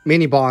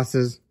mini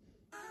bosses.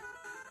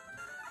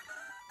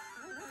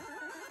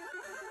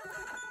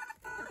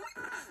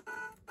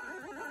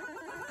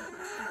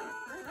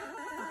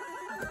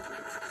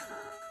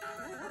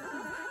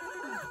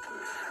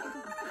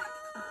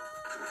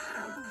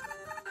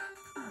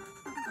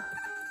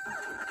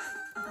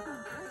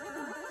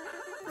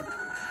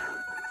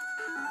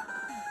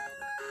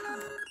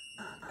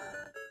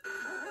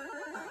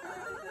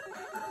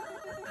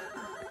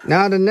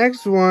 Now the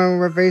next one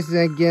we're facing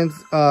against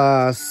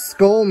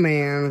Skull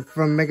Man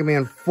from Mega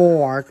Man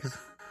 4. Cause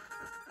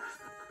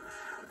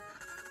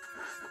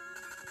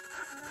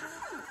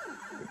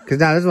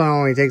now this one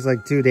only takes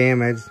like 2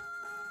 damage.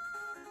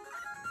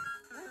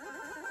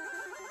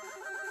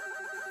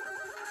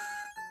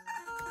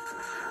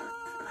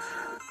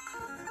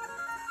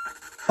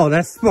 Oh,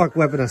 that spark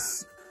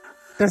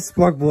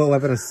bullet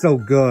weapon is so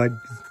good.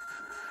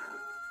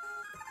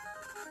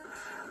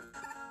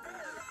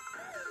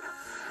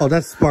 Oh,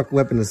 that spark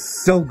weapon is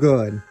so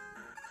good.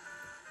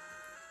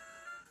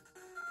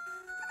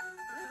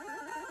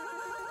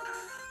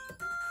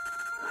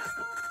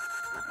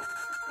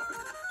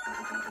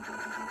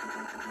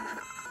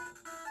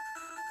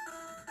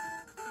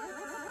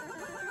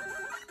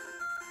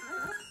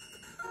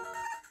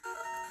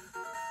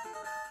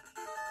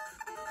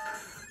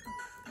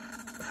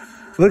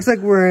 Looks like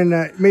we're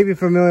in, maybe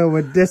familiar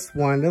with this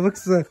one. It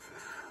looks,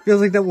 feels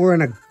like that we're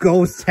in a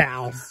ghost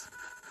house.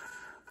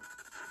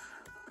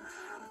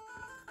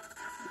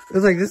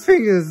 It's like this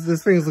thing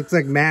looks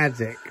like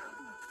magic.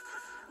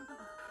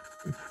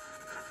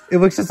 It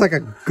looks just like a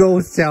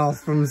ghost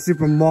house from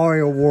Super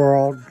Mario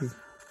World.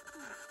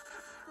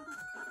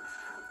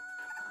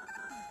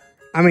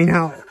 I mean,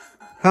 how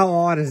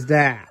odd is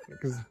that?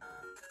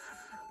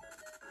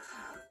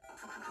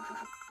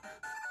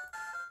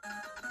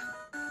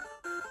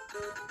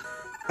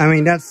 I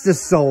mean, that's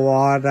just so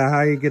odd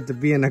how you get to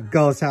be in a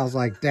ghost house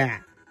like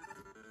that.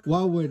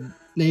 Why would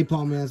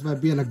Napalm Man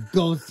be in a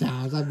ghost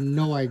house? I have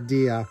no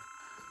idea.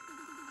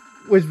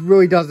 Which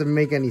really doesn't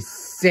make any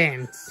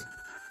sense.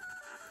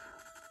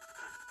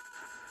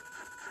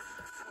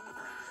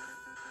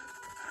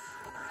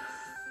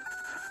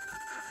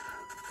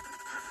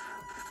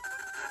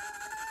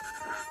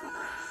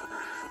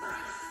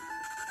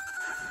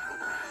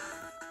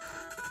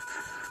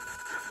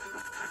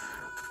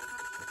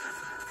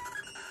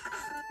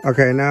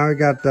 Okay, now we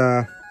got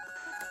the...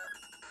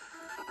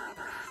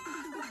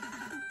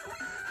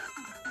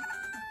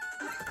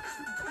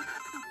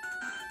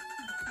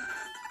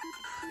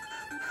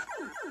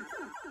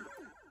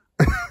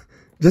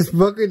 This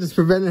Booker just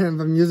prevented him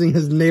from using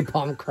his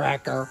napalm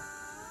cracker.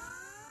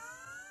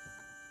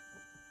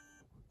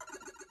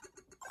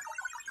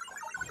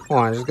 Hold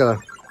on, I just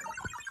gotta...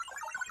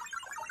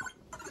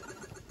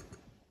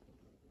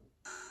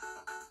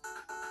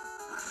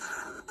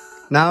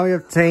 Now we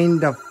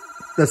obtained the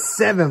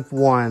 7th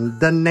one,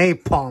 the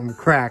napalm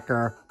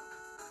cracker.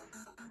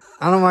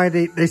 I don't know why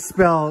they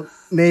spelled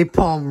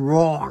napalm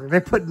wrong.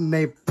 They put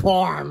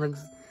napalm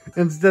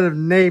instead of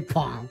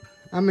napalm.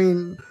 I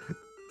mean,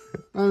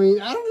 I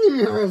don't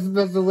even have a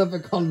special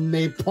weapon called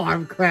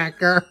napalm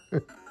cracker.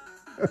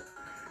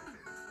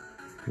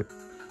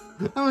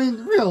 I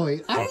mean,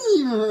 really, I didn't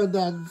even heard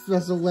that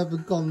special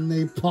weapon called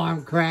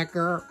napalm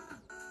cracker.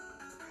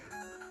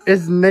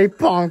 It's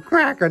napalm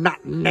cracker,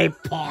 not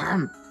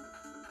napalm.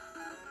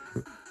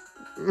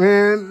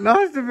 Man,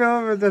 most of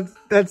them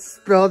that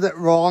spelled it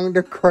wrong,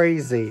 they're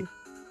crazy.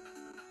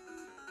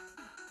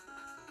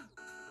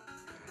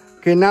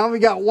 Okay, now we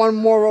got one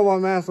more Robot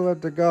Master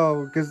left to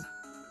go, because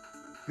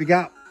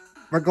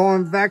we're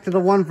going back to the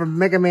one from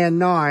Mega Man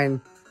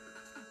 9.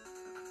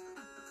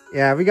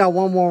 Yeah, we got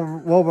one more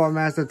Robot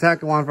Master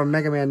attack one from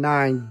Mega Man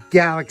 9,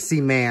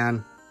 Galaxy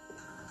Man.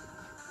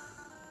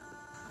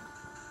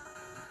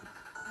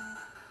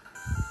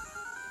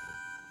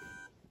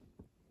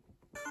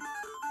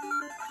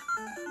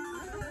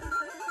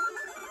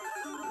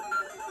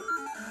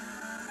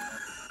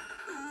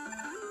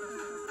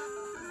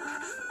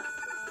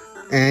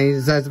 And he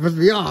decides to push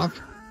me off.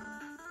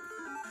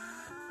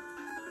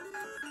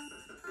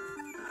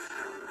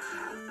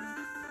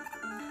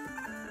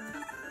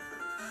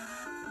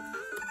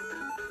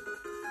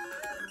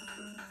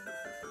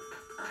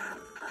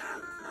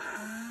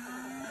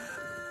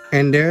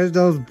 And there's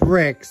those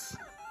bricks.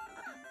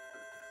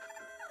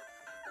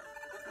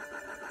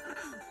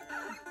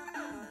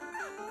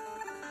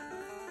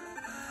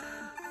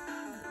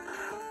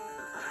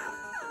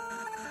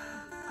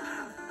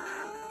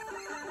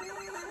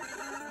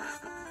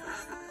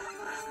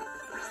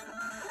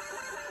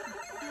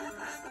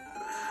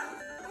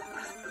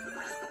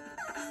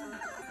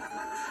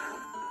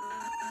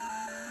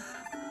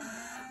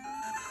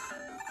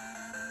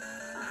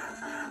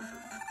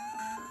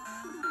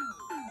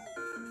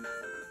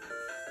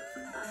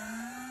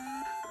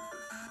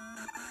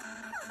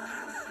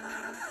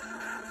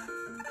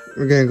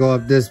 We're gonna go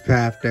up this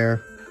path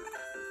there.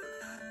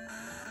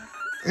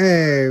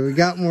 Hey, we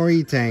got more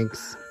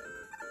E-tanks.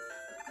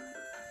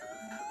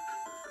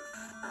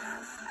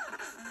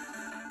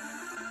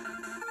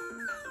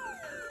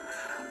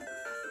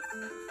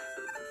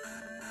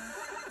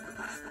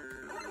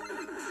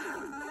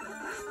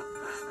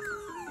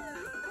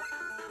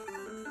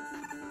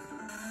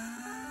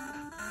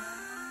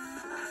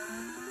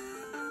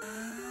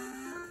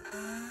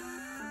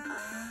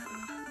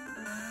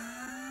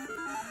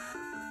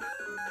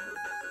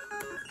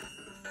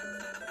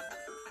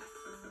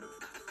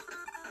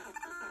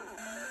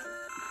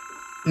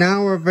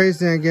 Now we're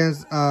facing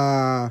against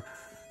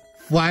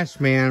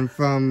Flashman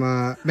from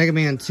Mega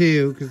Man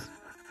 2, because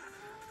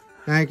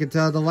now you can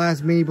tell the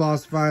last mini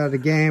boss fight of the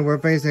game, we're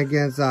facing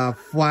against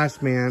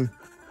Flashman.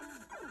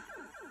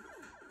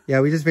 Yeah,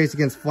 we just faced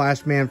against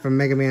Flashman from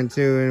Mega Man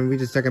 2 and we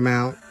just took him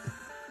out.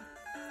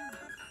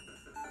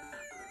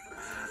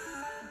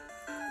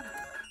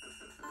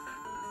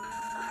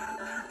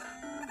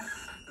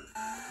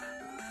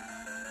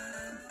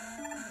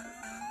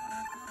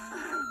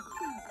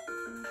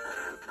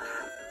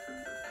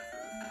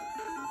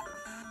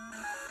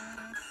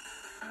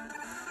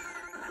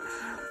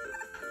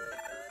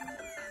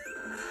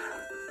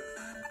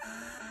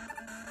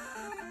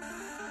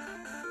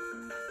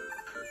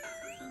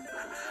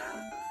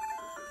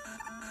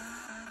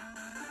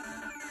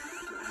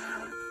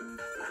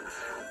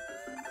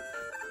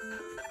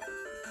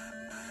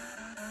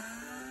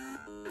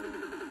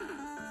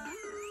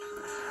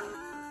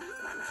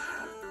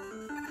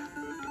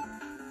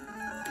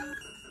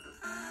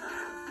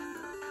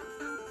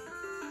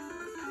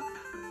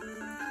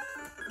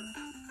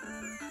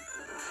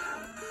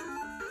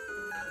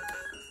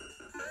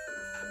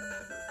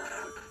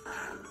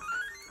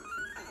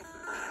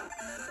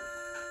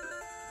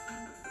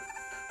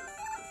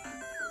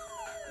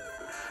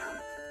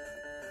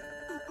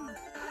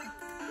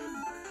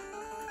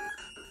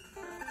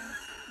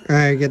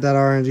 Alright, get that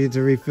RNG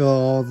to refill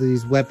all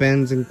these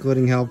weapons,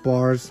 including health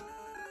bars.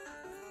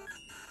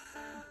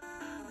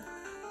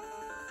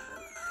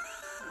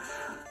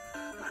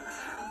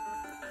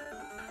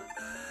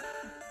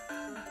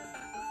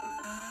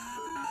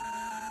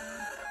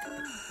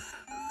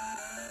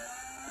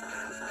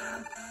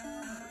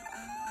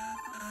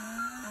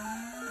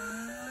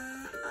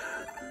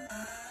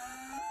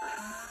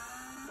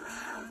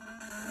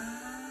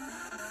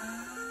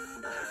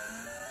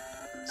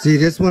 See,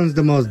 this one's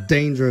the most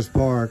dangerous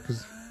part,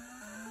 'cause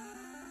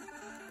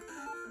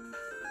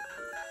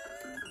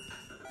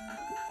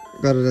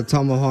go to the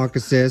Tomahawk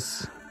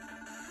Assist.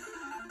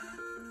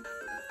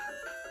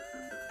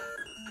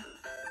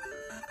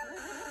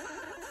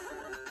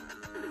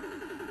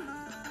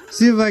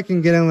 See if I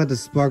can get him with the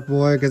Spark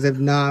Boy, because if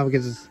not, we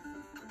can just...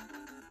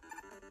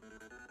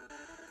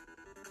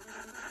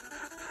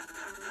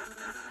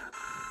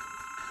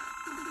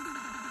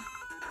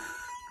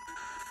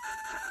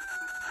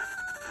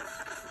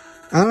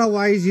 I don't know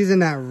why he's using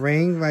that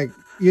ring, like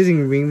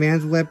using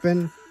Ringman's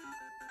weapon.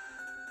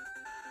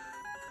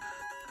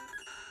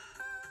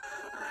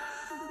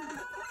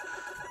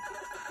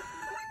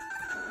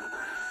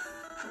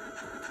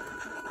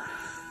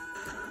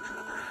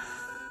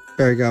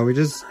 There we go, we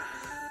just...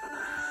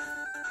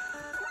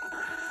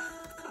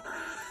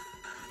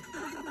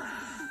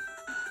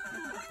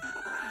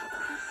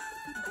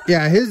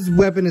 Yeah, his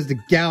weapon is the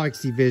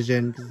Galaxy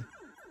Vision.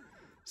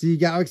 See,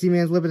 Galaxy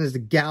Man's weapon is the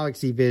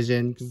Galaxy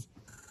Vision.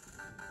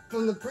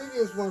 From the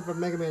previous one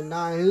from Mega Man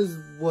 9, his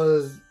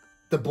was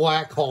the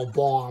Black Hole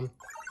Bomb.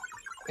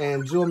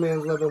 And Jewel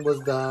Man's weapon was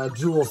the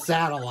Jewel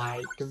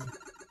Satellite.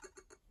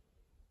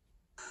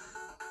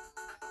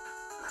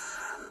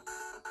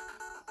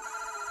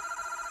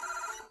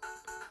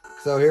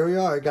 So here we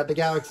are, got the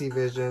Galaxy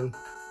Vision.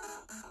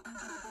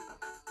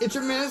 It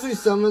tremendously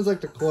summons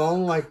like the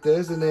clone like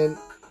this, and then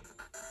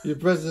you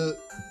press the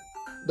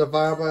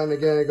fire button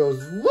again, it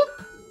goes whoop!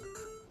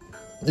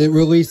 It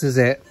releases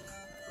it.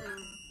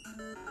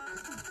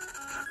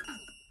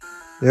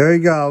 There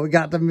you go, we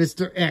got the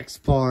Mr. X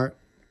part.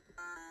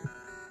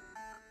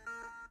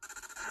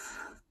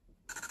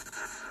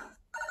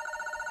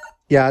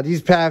 Yeah,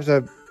 these paths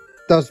are,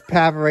 those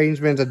path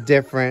arrangements are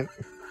different.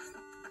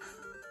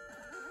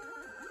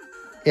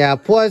 Yeah,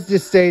 plus the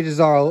stages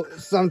are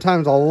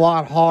sometimes a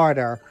lot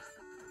harder.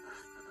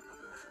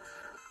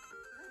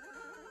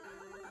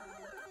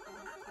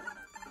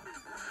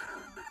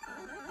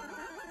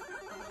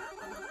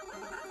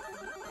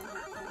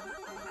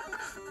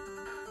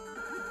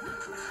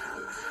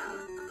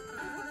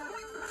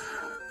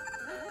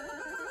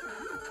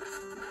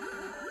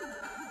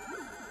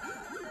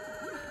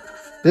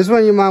 This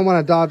one you might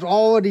want to dodge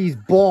all of these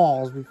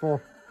balls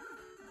before.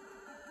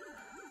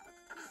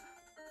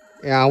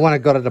 Yeah, I want to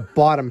go to the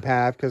bottom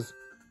path because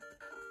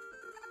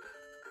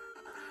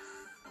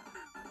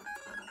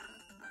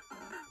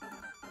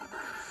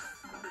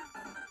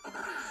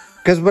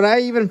what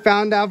I even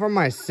found out for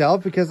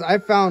myself, because I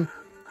found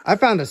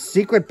a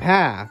secret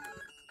path.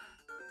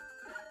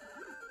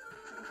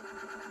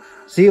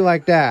 See,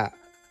 like that.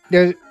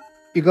 There,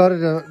 you go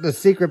to the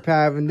secret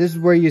path, and this is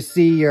where you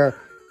see your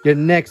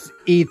next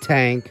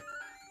E-tank.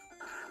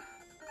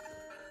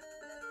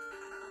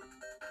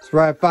 That's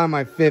where I found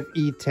my 5th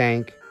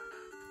E-tank.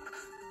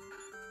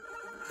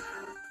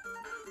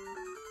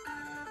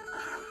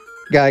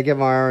 Gotta get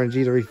my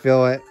RNG to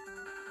refill it.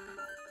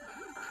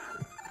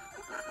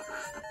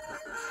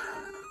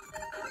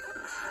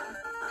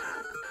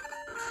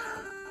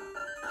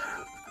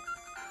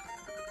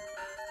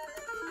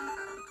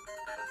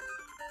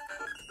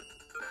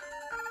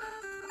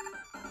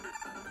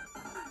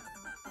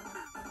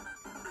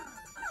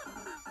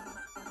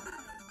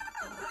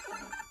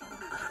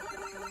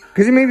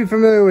 Because you may be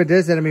familiar with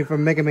this enemy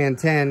from Mega Man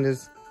 10.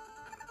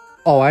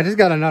 Oh, I just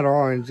got another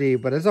RNG,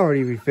 but it's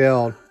already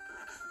refilled.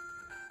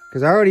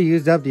 Because I already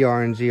used up the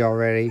RNG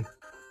already.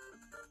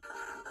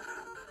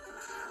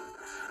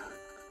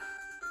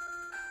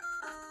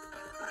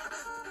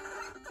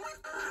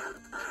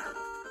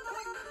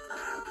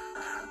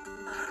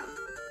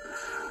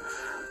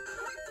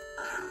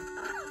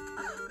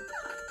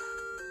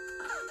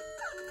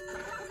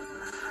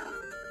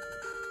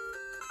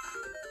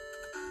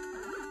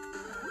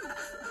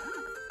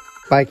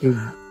 If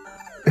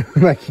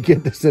I can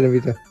get this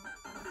enemy to...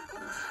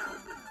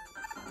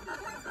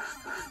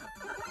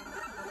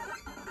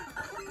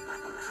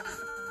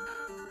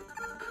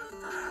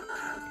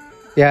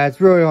 Yeah, it's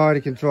really hard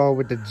to control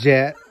with the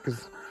jet,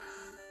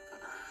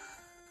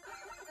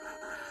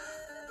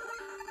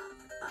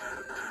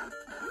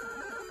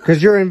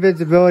 because your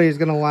invincibility is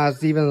going to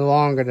last even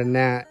longer than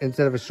that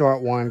instead of a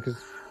short one. Because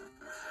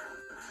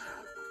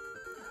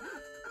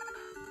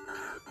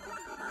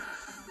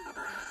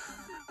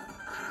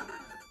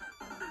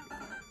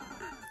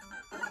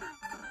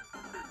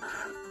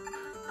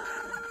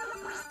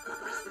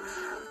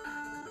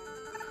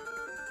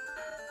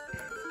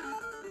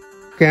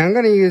okay, I'm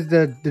going to use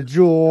the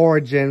dual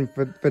origin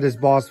for this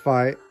boss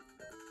fight.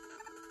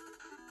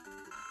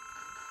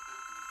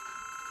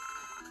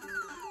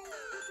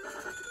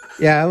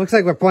 Yeah, it looks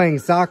like we're playing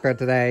soccer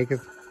today.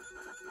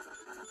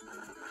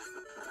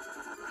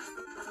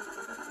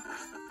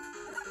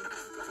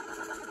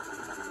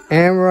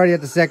 And we're already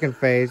at the second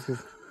phase.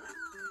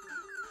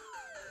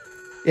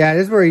 Yeah,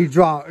 this is where he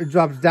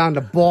drops down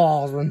the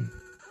balls when...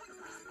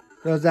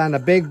 Goes down the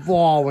big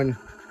ball when...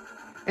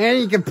 And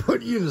he can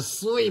put you to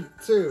sleep,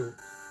 too.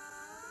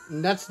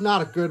 And that's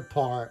not a good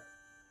part.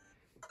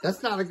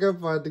 That's not a good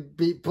part, to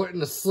be put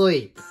to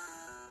sleep.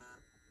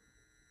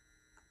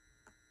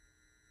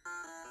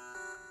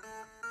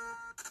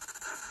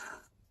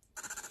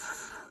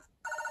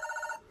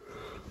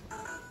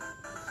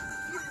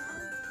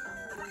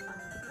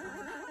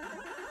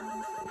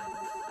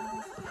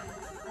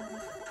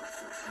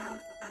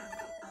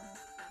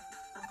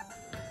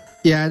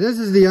 Yeah, this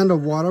is the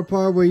underwater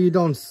part where you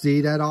don't see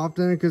that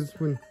often, because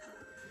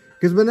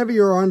whenever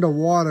you're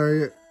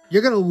underwater,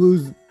 you're gonna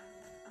lose.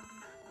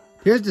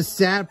 Here's the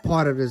sad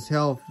part of this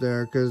health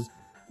there, because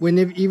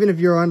even if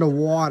you're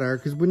underwater,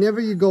 because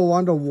whenever you go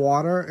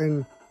underwater,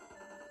 and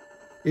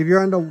if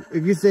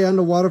you stay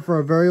underwater for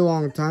a very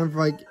long time,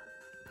 for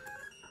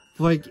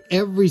like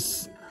every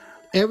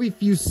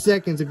few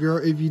seconds, if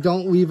you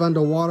don't leave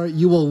underwater,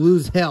 you will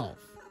lose health.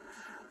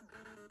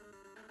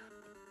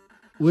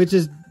 Which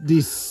is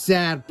the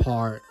sad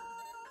part.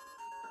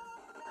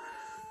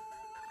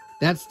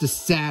 That's the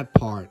sad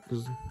part.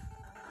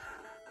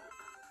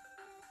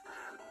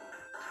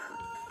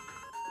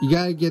 You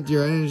gotta get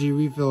your energy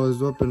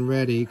refills up and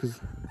ready,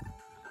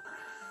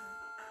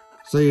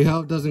 so your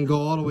health doesn't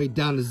go all the way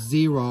down to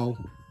 0.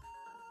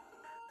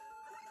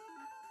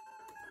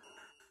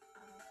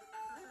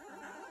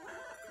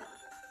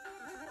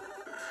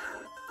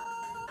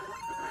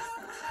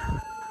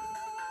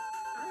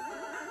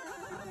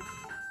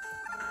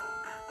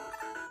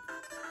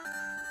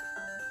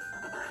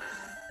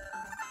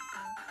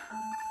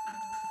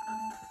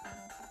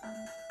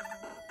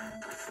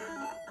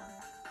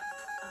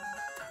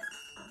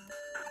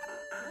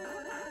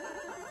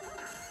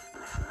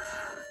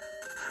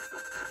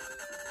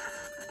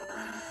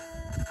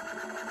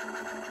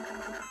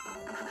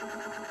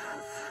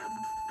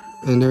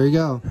 And there you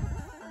go.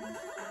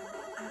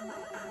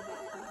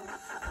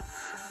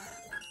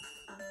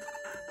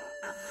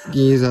 You can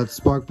use that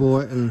spark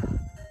bullet and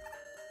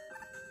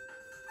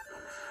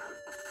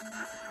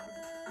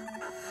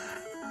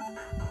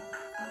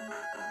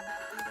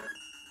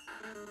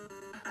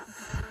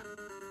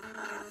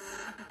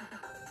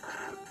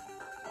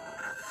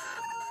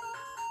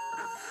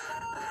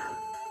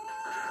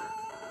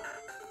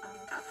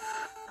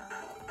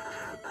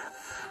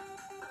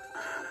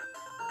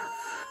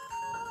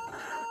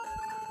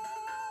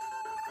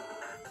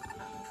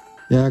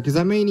Yeah, because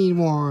I may need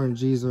more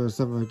RNGs or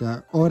something like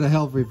that. Or the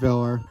health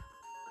refiller.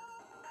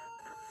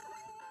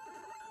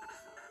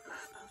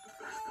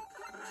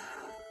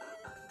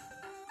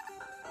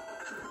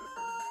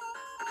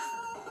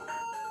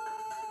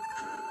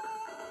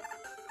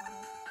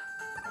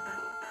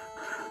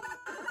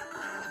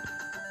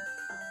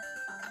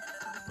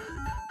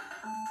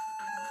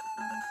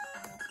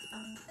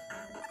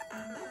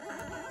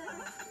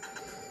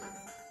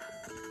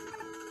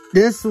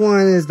 This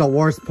one is the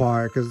worst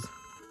part, because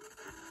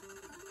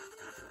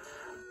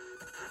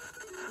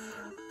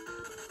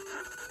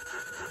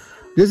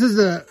this is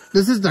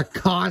the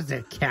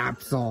Cosmic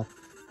capsule,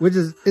 which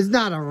is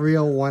not a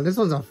real one. This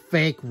one's a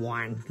fake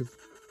one.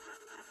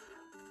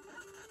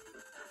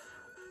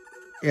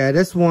 Yeah,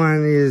 this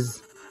one is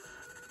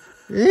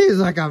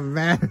like a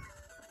man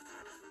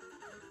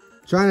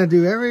trying to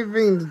do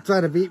everything to try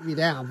to beat me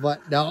down,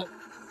 but no,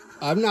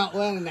 I'm not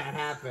letting that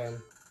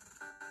happen.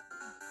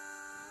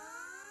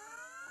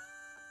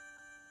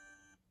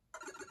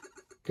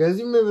 Because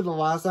you remember the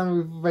last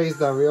time we faced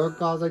a real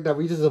Cosmic that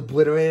we just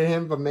obliterated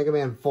him from Mega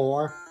Man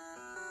 4?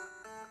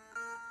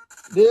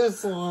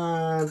 This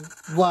one,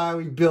 why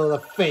we build a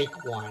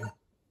fake one.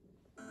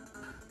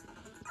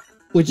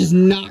 Which is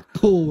not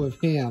cool with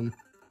him.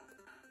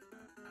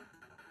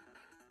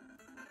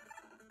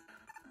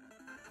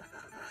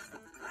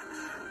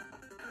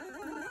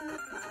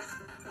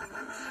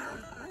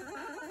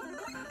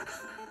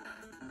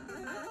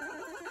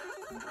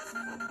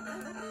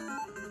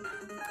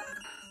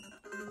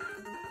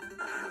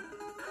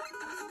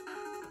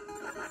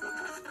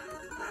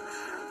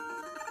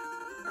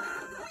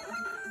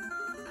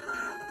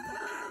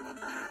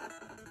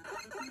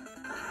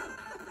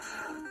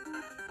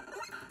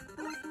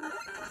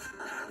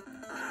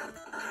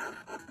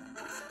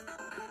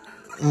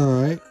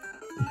 Alright.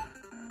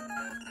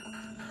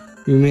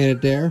 We made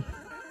it there.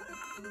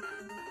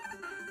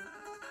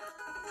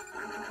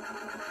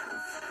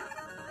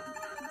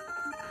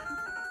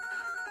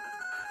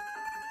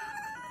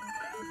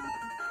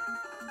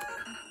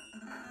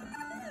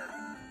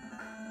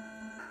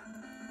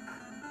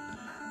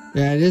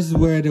 Yeah, this is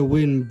where the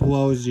wind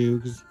blows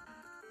you. 'Cause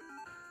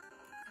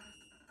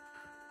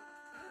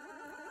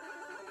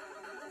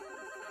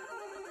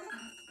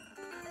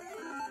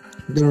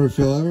I'm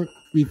gonna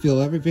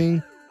refill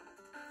everything.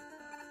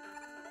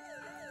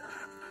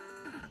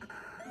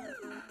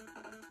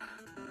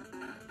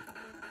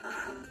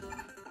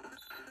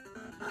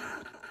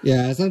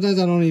 Yeah, sometimes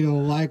I don't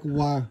even like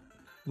why,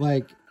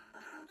 like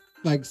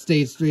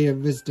stage 3 of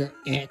Mr.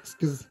 X,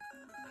 because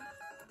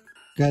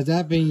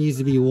that thing needs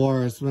to be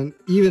worse. When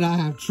even I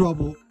have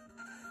trouble,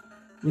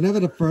 whenever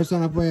the first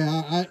time I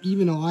play,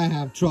 even though I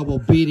have trouble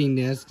beating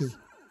this, because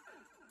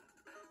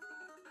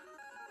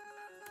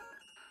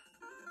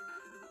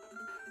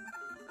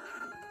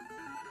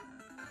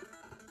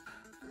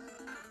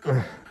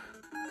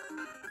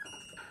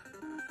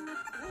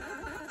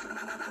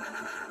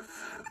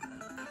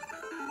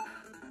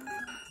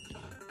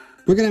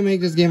we're gonna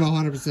make this game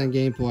 100%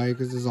 gameplay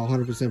because this is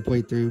 100%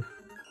 playthrough.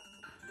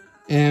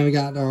 And we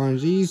got the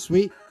RNG,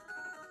 sweet.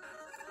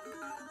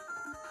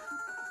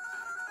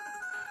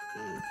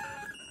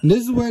 And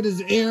this is where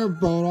this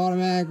airboat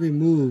automatically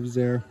moves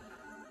there.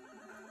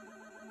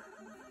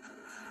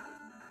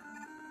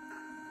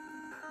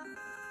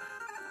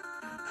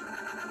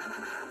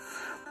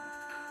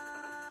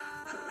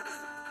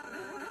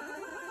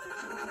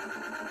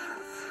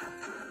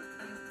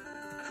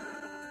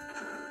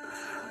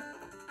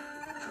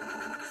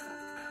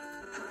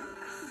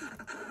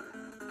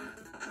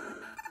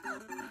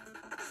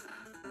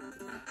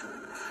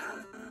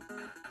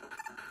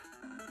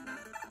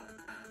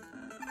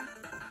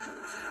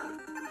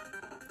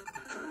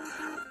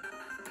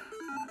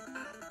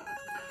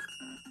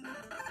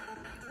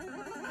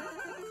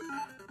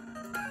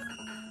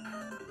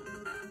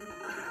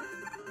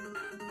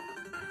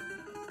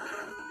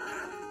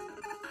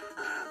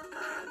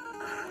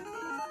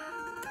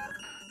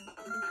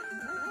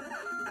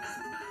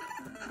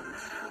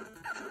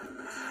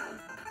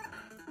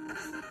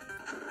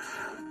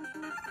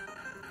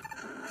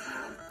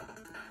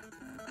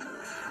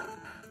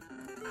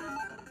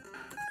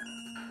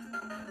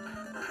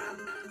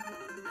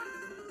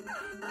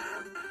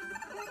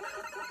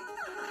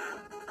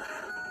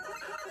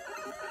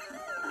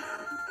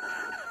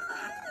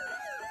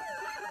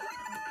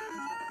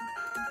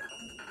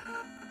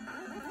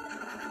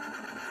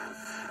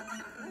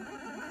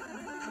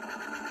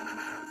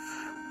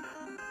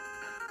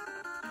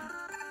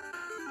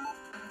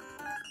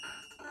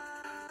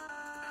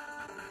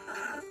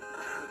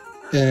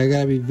 Yeah, I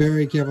gotta be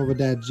very careful with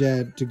that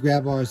jet to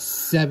grab our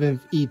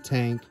 7th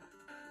E-tank.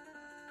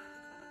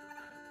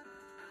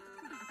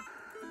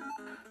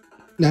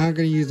 Now I'm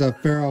gonna use a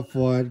Pharaoh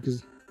Flood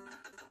because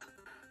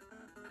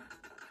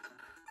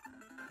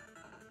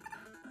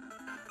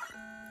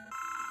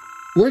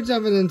we're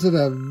jumping into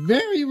the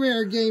very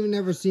rare game you've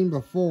never seen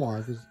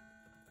before.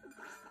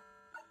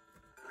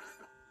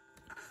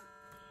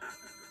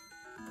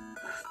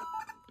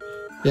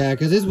 Yeah,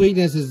 because his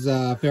weakness is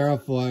Pharaoh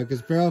Flood,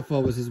 because Pharaoh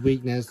Flood was his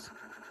weakness.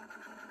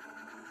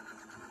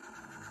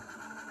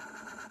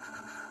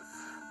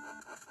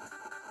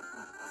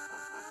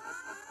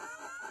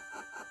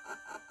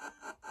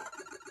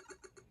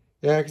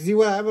 Yeah, because see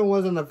what happened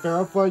was on the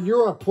Farrowfoot, you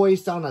are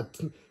placed on a...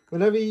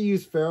 Whenever you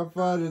use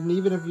Farrowfoot, and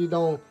even if you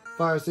don't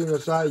fire a single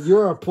shot, you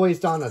are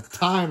placed on a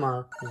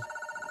timer.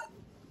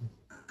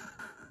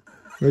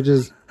 Which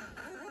is...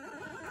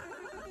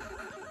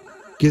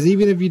 Because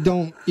even if you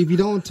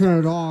don't turn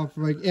it off,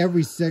 like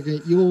every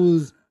second, you'll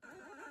lose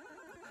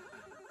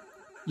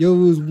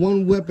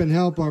one weapon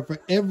health bar for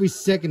every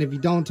second if you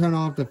don't turn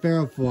off the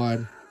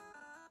Farrowfoot.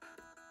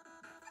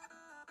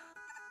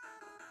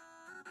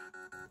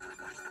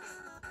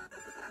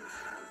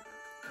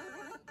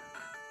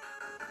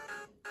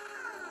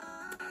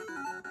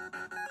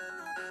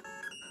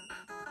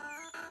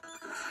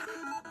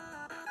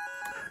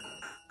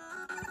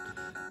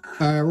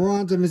 Alright, we're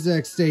on to Mr.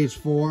 X Stage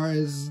 4.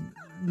 It's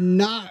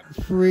not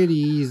pretty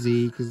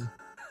easy, because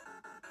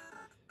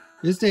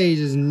this stage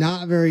is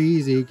not very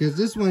easy, because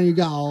this one you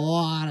got a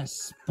lot of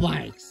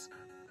spikes.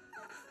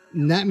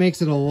 And that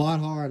makes it a lot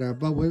harder,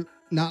 but with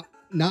not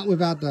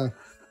without the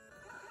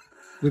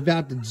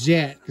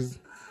jet, because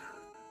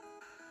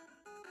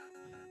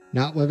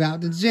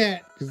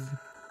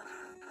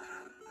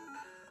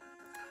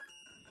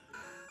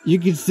you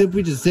can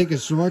simply just take a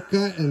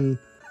shortcut and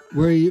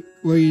where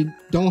you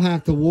don't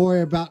have to worry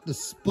about the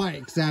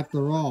spikes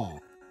after all.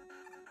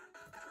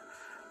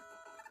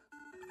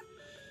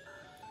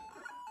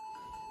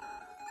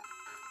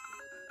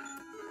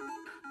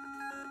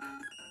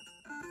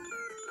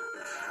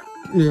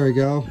 There we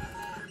go.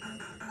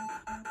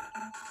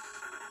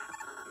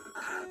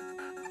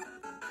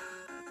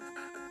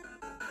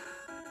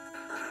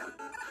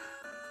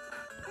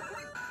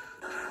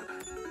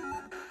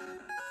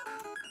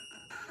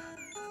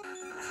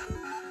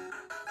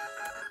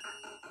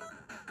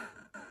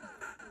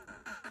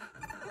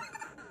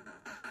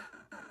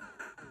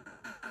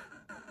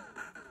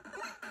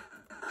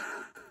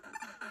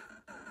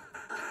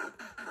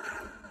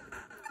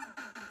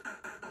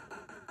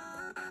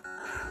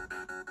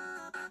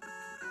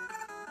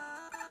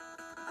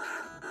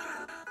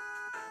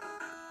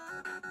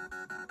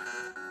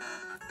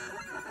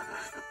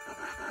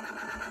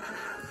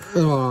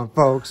 Come on,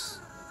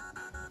 folks.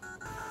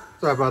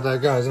 Sorry about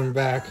that, guys. I'm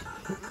back.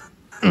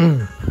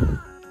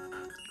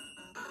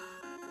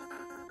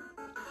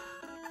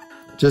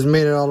 Just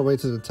made it all the way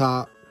to the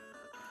top.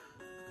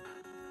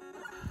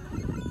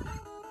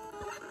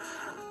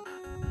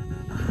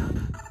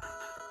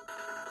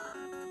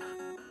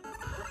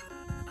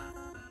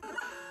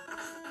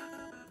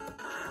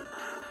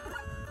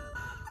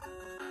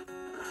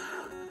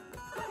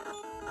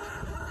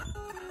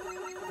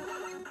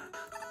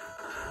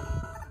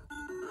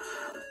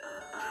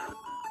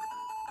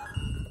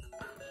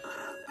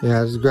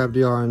 Yeah, just grab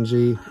the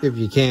RNG if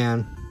you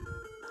can.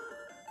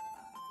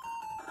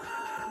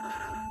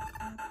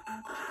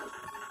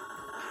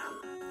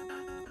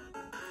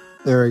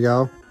 There we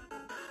go.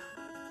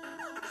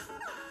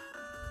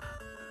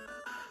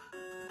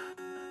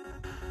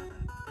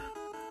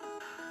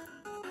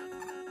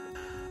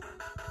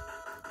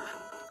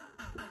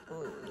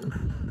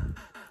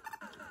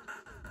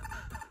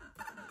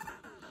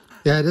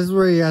 Yeah, this is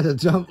where you have to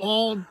jump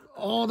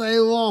all day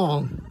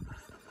long.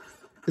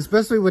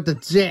 Especially with the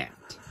jet.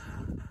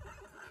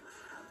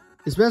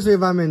 Especially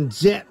if I'm in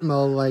jet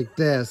mode like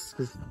this.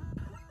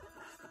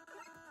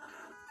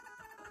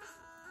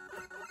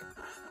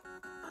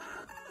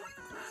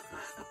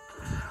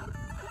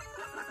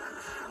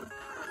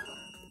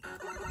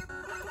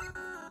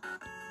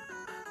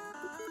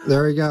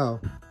 There we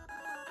go.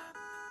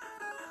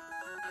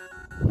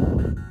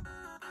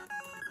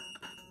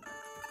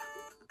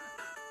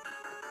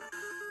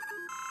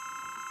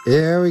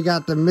 Here we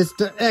got the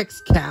Mr.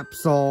 X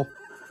capsule.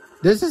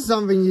 This is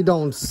something you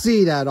don't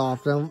see that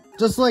often,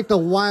 just like the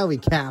Wily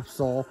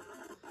capsule.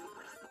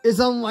 It's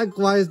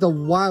unlikewise the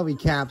Wily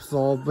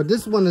capsule, but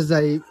this one is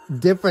a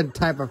different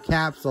type of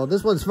capsule.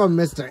 This one's from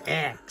Mr.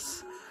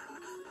 X,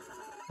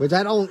 which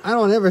I don't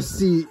ever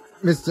see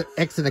Mr.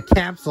 X in a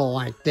capsule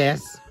like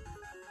this.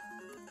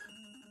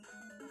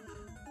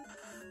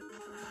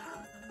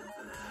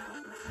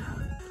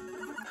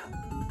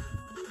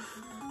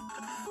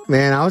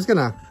 Man, I was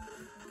gonna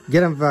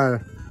get him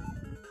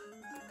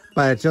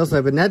by a chill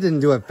slip, but that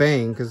didn't do a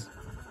thing, because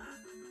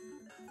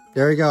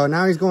there we go.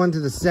 Now he's going to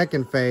the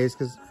second phase,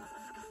 because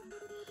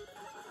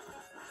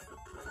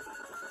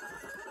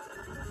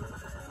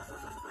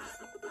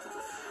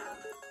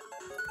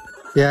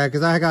yeah,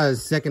 because I got a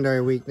secondary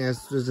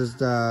weakness, which is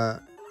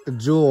the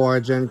dual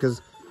origin,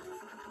 because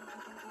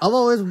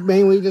although his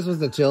main weakness was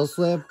the chill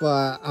slip,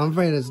 but I'm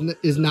afraid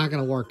it's not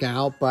going to work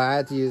out, but I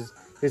had to use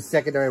his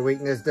secondary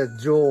weakness, the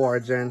dual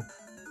origin.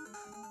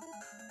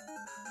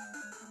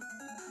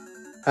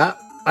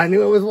 I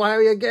knew it was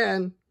Wily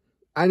again.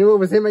 I knew it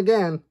was him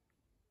again.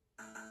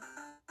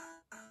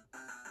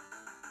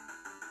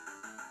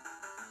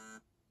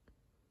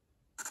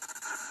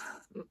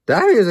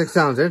 That music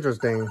sounds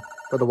interesting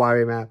for the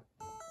Wily map.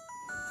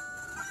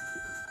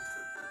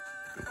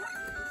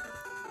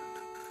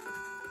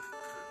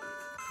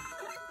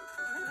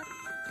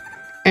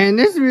 And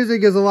this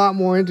music is a lot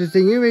more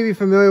interesting. You may be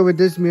familiar with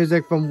this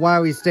music from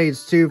Wily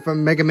Stage 2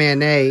 from Mega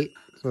Man 8.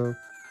 So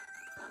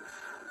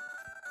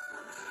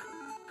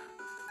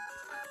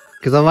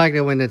Because I like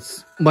it when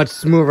it's much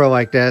smoother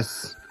like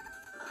this.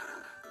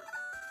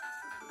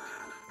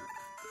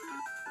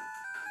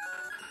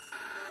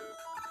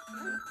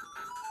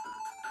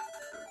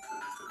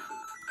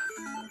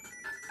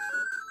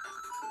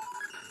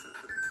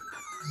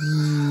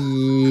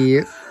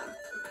 Yeah.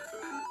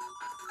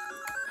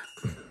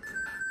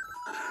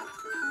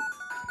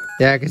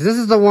 Yeah, because this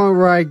is the one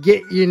where I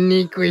get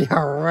uniquely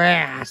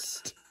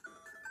harassed.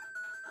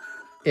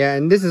 Yeah,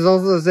 and this is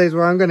also the stage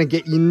where I'm going to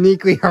get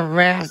uniquely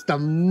harassed the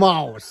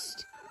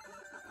most.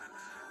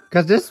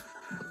 Because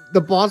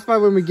the boss fight,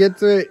 when we get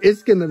to it,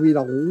 it's going to be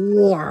the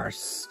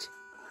worst.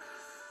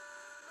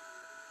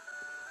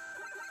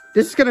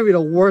 This is going to be the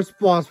worst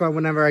boss fight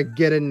whenever I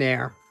get in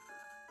there.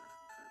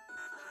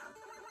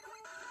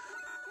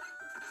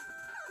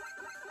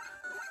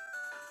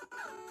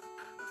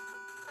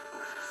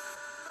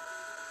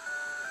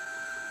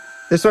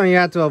 This one you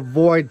have to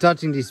avoid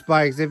touching these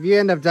spikes. If you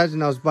end up touching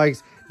those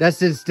spikes,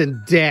 that's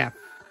instant death.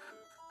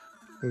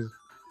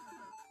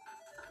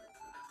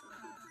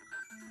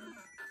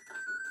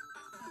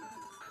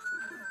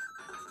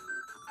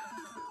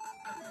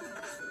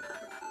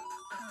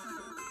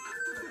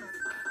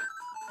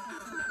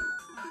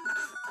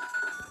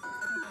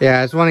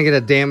 Yeah, I just want to get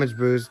a damage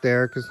boost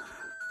there, because...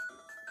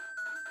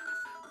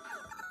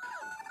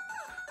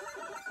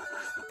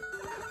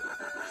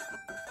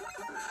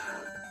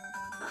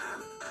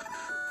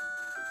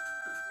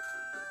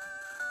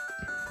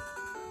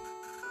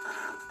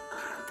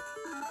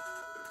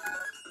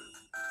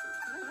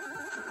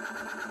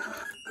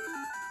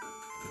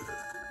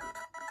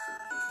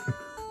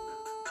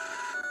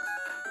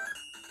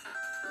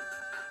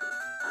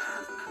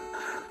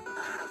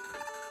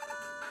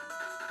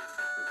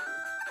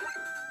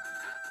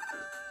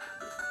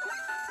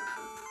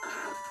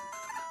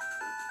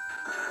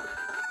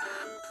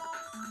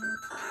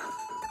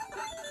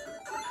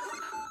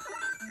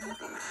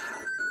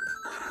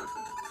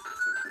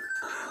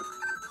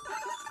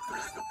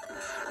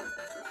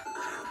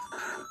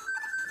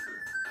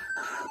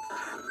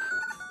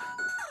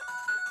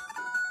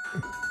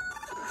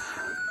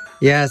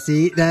 Yeah,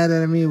 see, that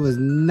enemy was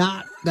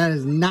not, that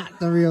is not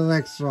the real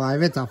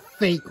X-Drive, it's a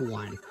fake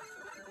one.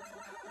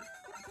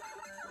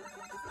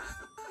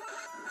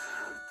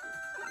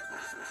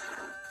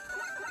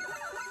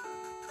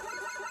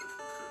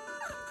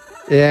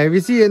 Yeah, if you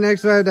see an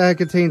X-Drive that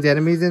contains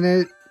enemies in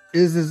it,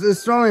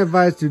 it's strongly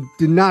advised to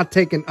do not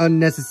take an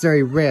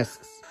unnecessary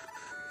risks.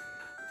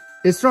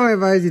 It's strongly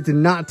advised you to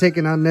not take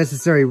an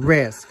unnecessary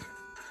risk.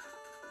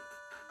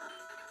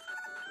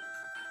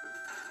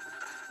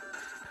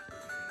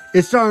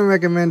 It's strongly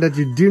recommended that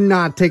you do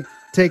not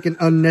take an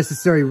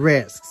unnecessary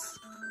risks.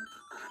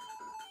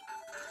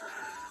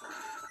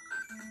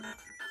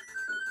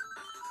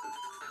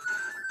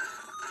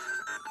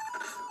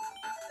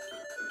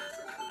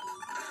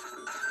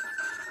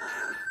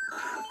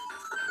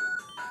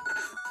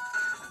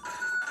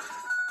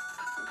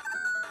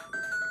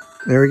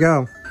 There we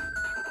go.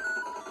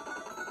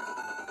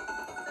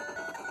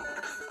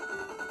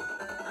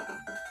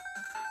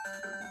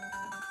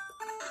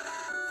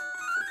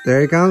 There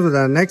he comes with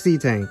our next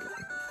E-Tank.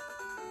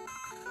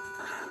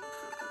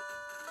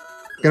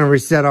 Gonna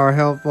reset our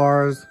health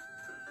bars.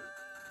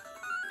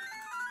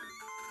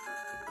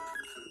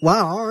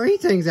 Wow, our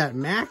E-Tank's at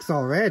max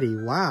already.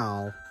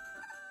 Wow.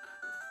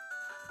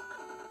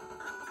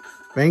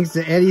 Thanks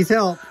to Eddie's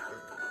help.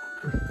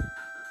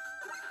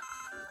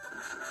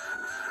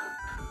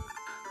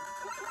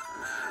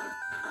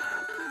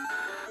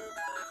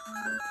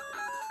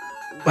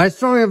 I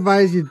strongly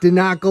advise you do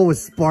not go with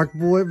Spark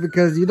Bullet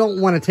because you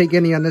don't want to take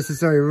any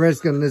unnecessary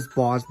risk on this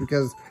boss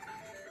because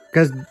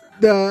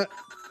the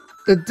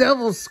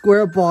Devil's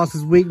Square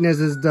boss's weakness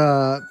is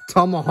the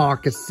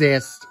Tomahawk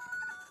assist.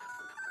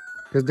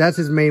 Because that's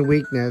his main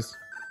weakness.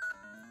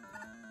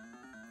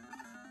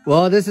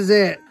 Well, this is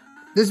it.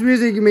 This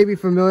music you may be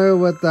familiar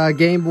with the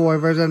Game Boy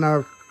version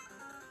of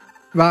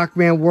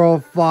Rockman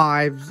World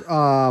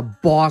 5's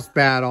boss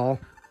battle.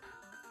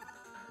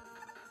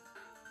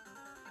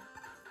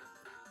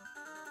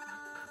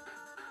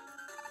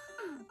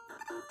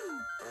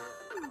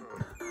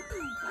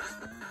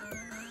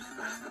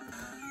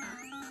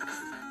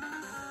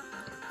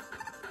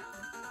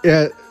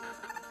 Yeah,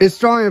 it's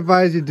strongly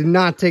advised you do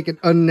not take an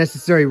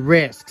unnecessary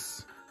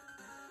risks.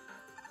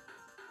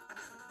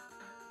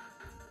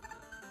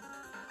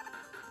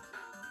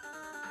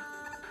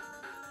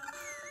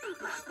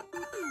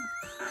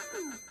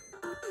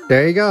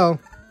 There you go.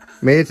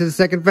 Made it to the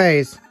second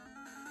phase.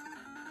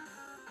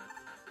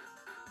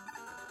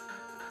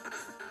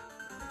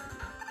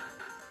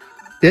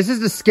 This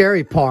is the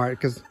scary part,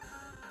 because...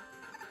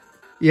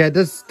 yeah,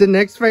 the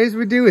next phase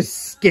we do is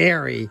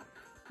scary.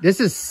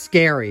 This is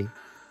scary.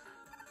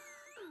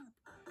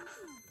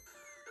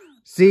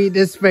 See,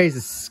 this phase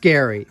is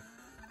scary.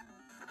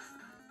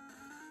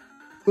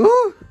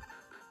 Ooh.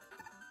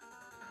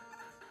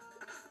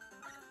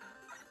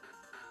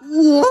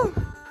 Ooh.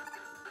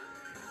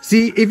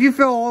 See, if you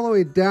fell all the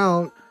way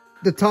down,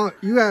 the tongue,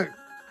 you have...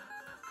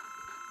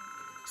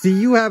 see,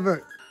 you have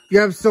You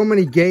have so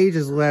many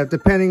gauges left,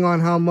 depending on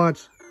how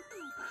much.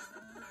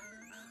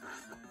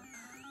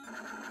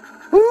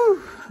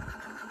 Whew.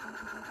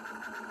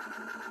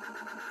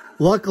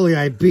 Luckily,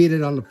 I beat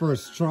it on the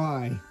first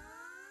try.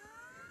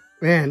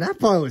 Man, that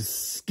part was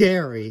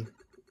scary.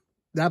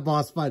 That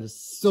boss fight is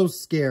so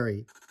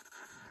scary.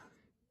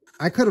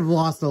 I could have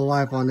lost a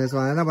life on this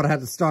one, and I would have had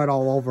to start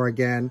all over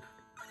again.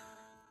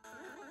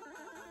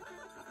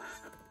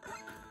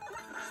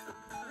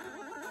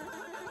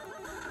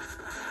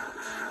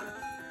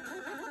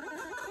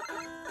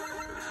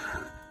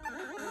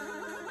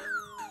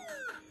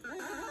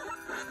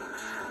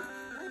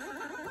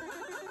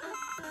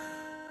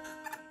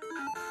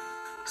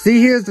 See,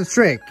 here's the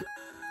trick.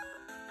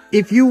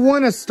 If you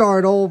want to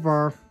start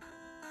over,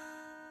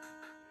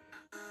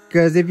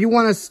 because if you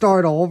want to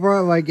start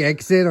over, like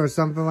exit or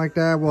something like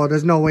that, well,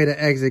 there's no way to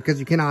exit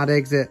because you cannot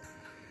exit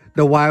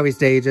the Wily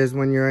Stages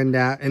when you're in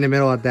the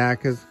middle of that,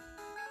 because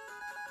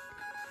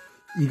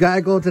you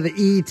gotta go to the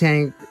E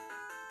tank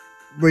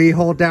where you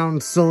hold down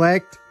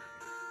select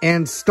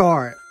and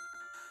start.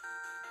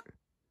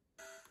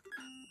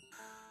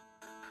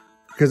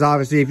 Because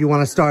obviously, if you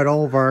want to start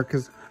over,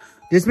 because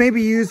this may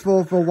be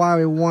useful for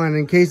Wily 1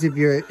 in case if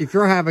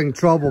you're having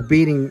trouble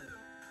beating.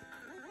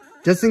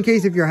 Just in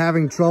case if you're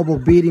having trouble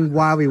beating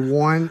Wily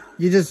 1,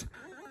 you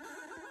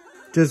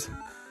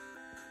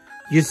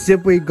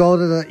simply go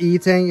to the E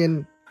tank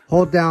and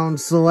hold down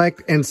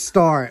select and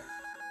start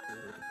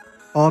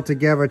all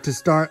together to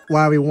start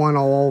Wily 1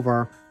 all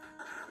over.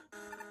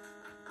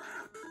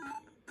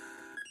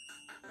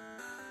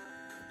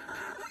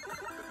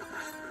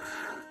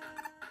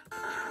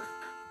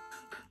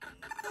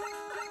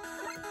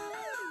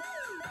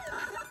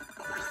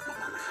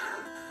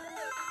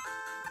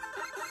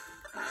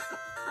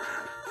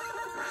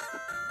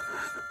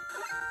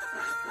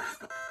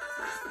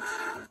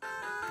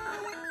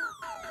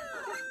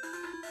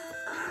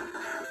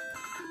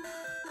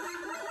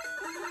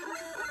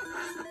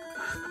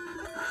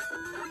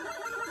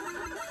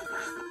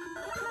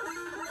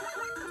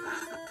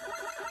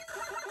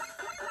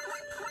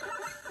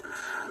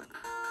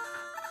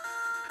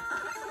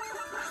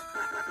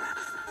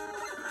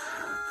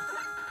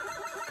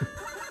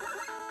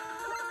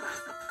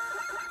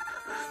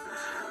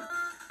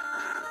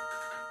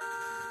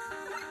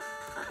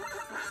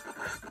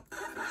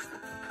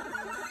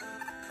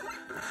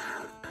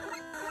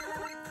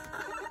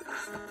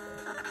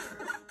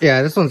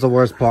 Yeah, this one's the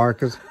worst part,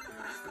 because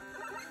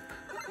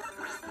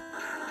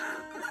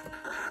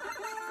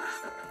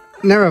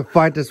never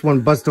fight this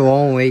one Buster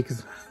only,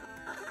 because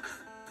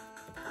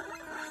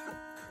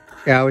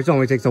yeah, which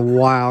only takes a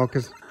while,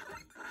 because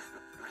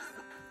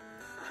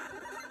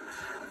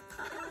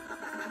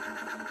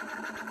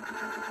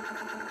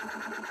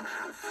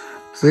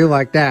see,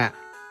 like that.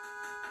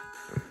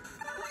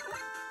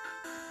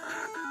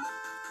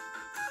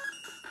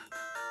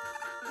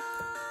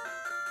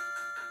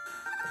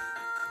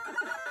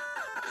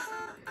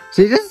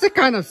 See, this is the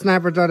kind of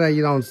Sniper Joe that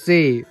you don't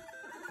see.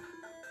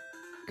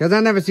 Because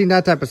I've never seen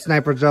that type of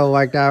Sniper Joe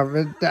like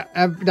that.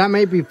 That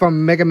may be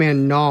from Mega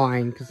Man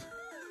 9. Cause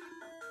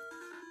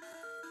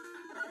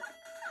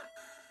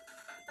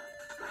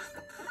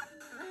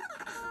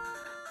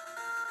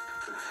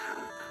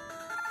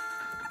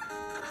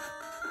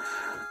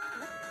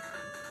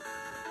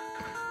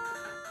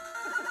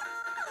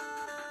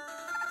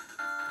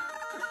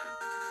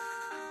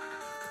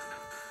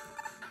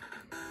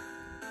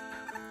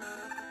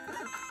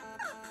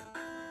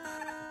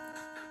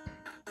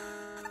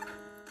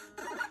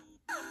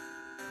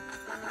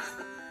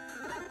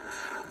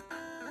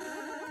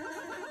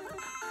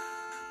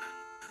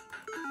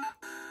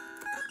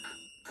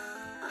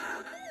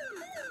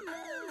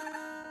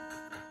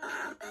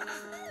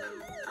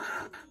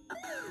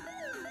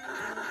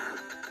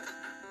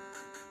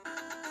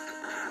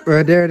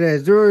well, there it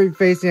is. We're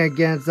facing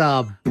against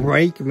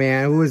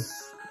Breakman, who was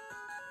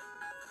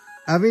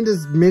having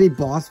this mini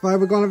boss fight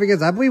we're going up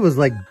against. I believe it was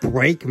like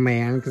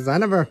Breakman, because I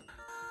never.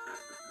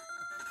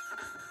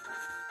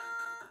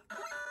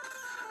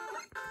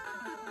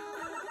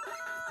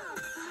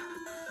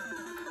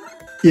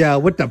 Yeah,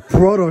 with the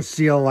proto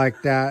shield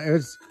like that, it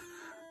was.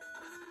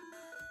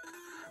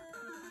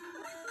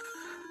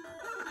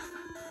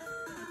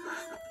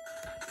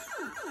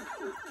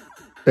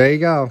 There you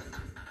go.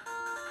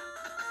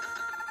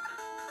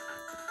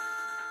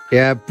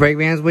 Yeah,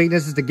 Breakman's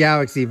weakness is the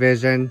galaxy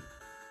vision.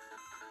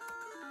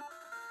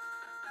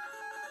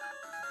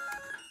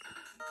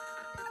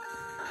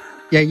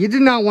 Yeah, you do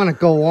not want to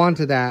go on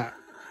to that.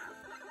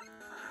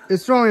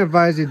 It's strongly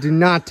advised you do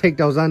not take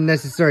those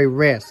unnecessary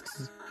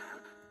risks.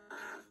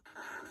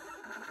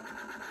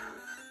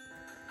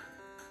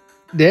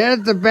 There's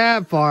the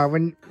bad part.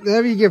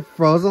 Whenever you get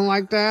frozen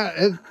like that,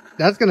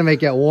 that's going to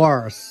make it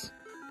worse.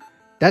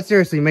 That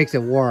seriously makes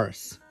it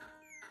worse.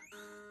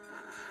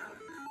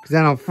 Because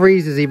then on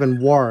freeze is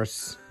even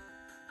worse.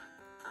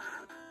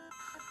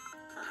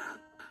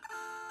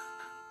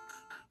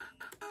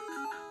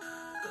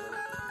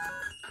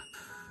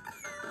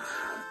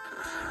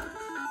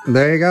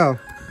 There you go.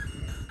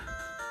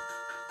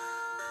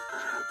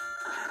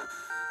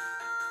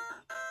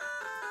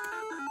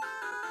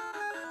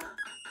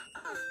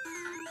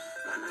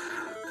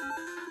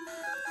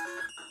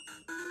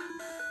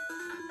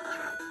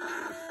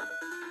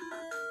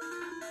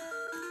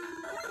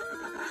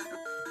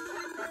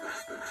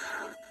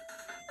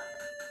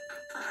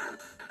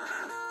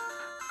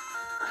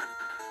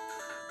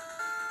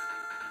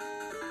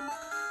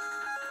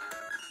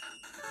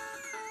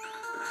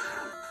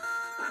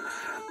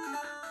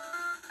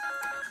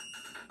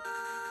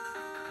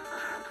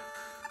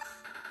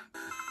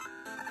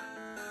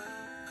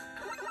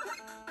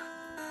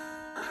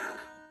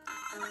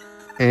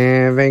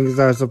 And thanks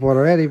to our support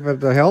already for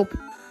the help.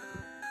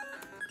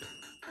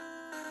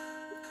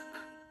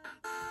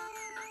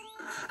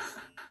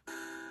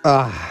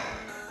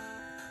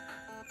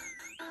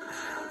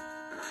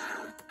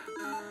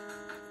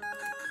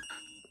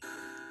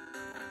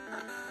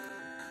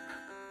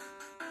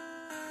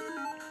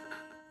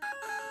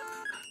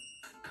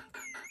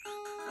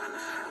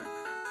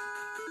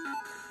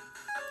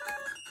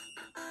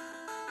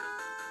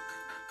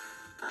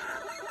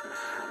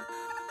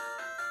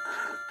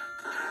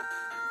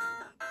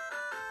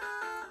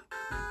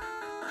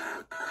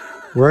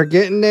 We're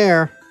getting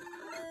there.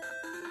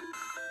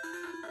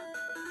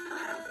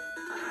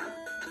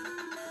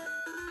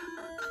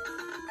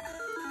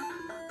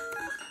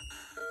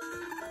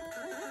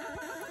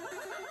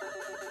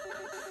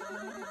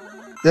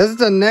 This is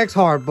the next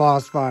hard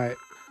boss fight.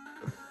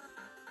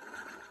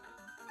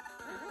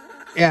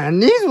 Yeah,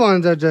 and these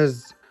ones are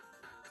just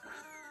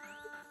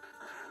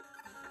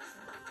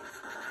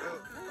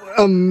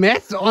a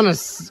mess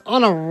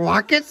on a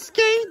rocket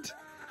skate.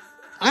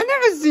 I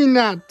never seen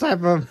that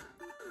type of.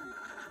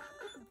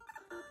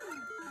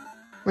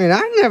 Wait,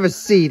 I never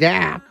see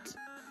that.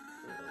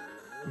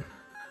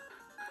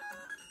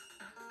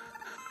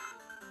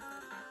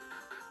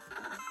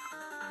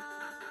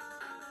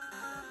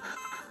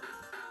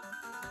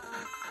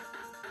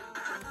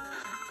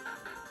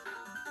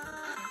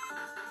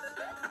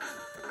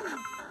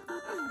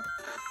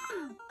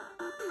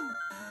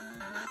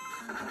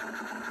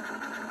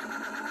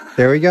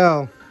 There we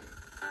go.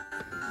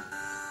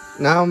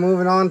 Now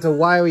moving on to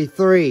Wily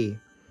 3.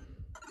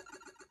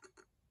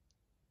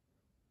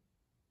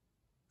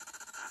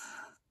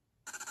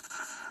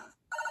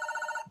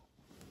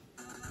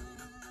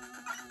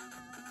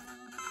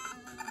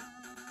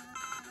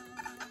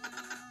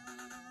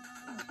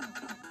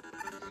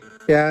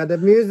 Yeah, the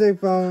music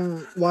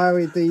from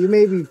Wily 3, you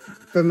may be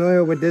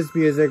familiar with this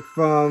music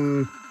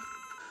from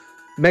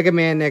Mega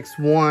Man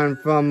X1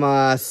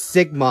 from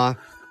Sigma.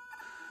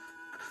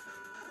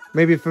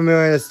 Maybe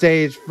familiar with the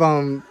stage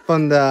from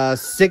the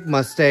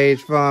Sigma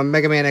stage from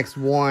Mega Man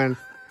X1,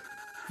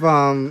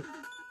 from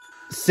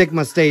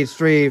Sigma Stage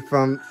 3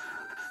 from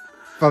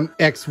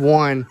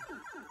X1.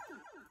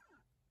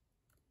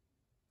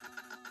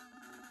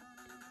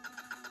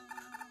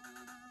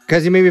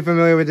 Because you may be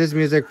familiar with this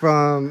music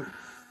from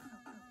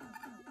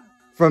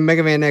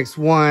Mega Man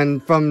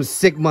X1 from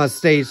Sigma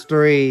Stage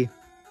 3.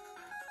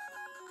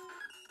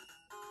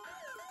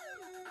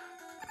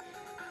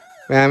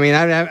 I mean,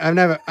 I've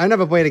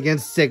never played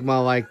against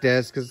Sigma like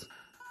this, because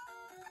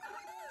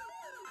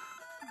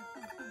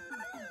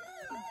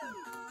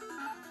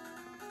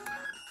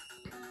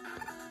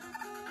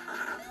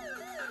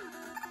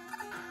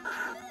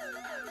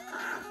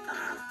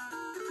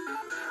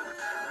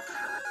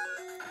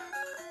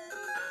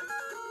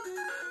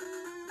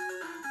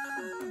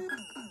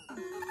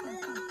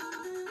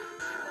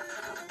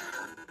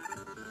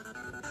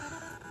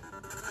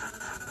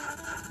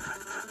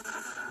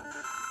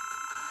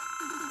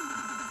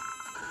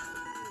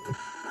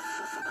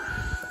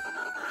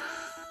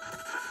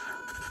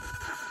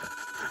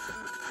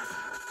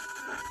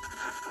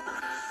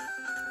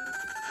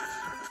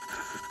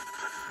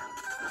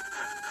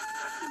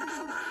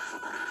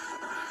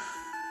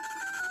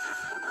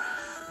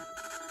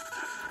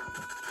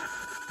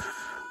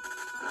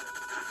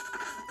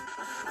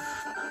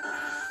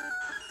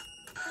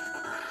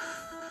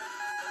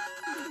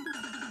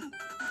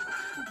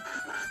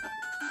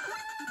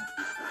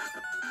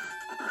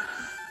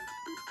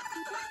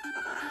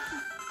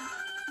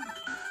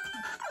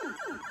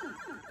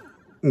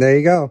there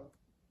you go.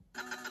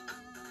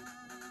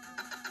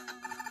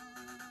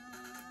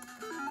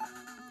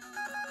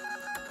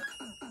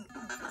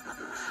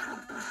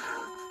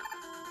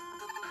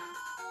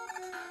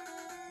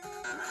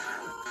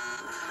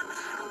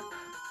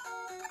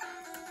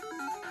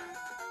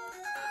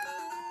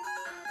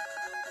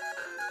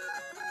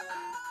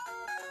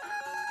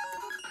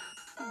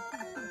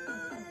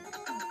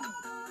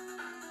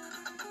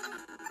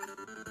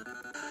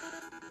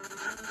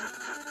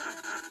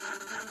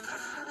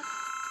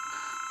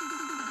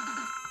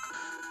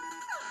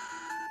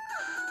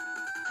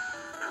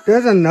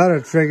 There's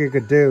another trick you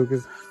could do,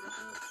 because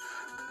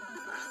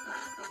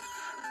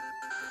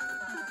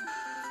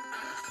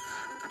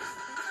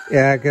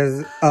yeah,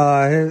 because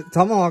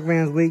Tomahawk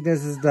Man's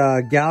weakness is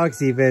the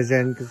galaxy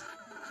vision. Cause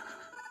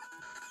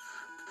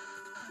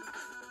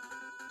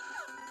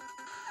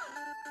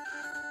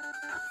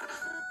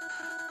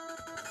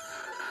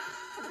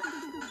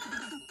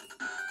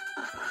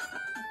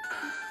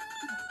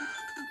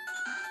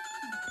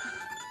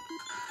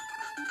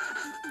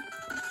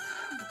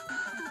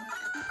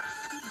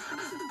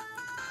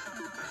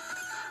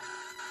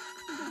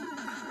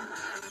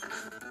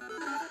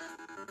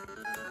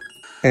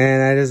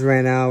and I just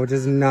ran out, which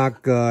is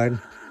not good.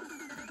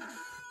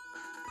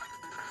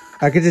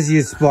 I could just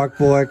use Spark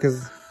Bullet,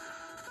 because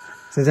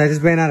since I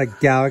just ran out of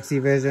Galaxy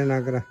Vision,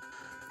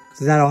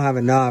 since I don't have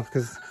enough,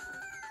 because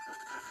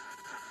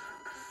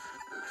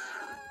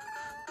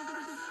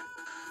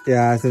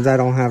yeah, since I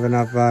don't have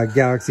enough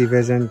Galaxy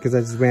Vision, because I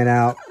just ran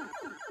out.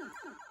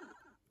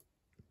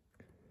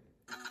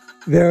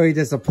 Very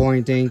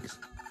disappointing.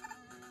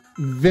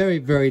 Very,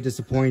 very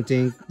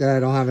disappointing that I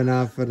don't have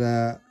enough for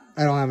the...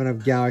 I don't have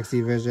enough galaxy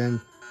vision.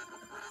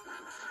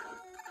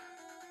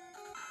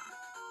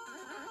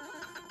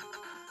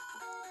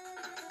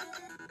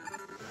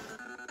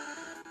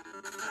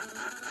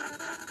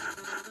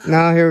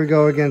 Now here we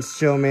go against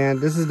Chill Man.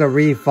 This is the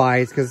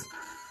refights, because...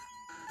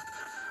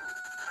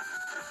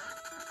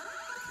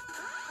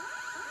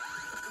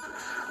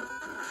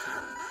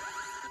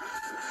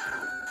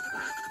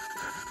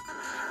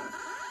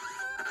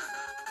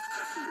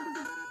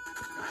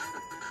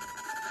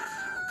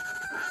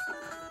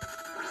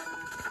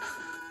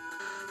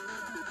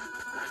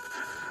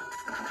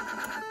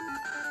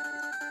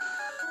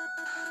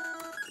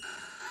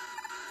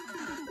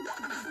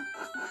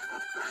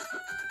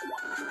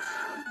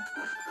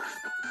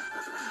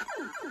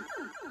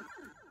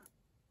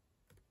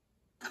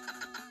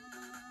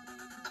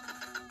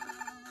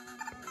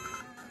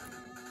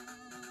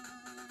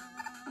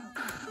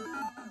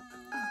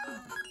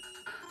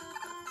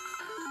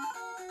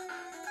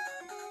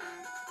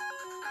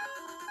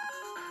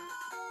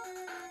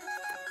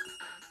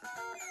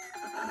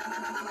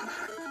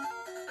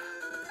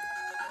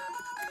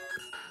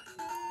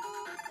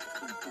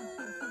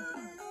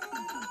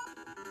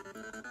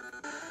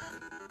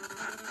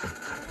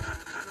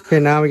 Okay,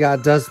 now we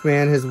got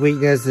Dustman. His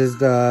weakness is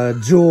the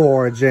Jewel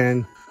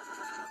Origin.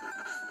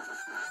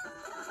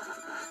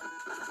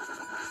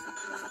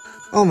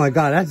 Oh my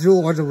god, that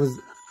Jewel Origin was...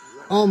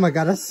 Oh my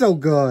god, that's so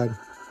good.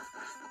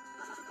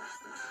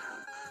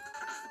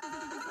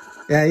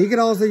 Yeah, you can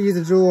also use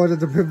the Jewel Origin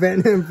to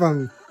prevent him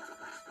from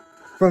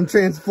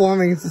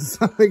transforming into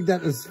something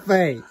that is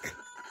fake.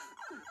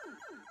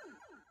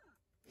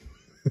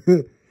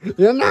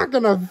 You're not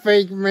gonna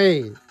fake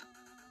me.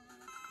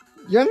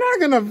 You're not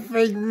gonna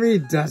fake me,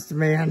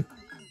 Dustman.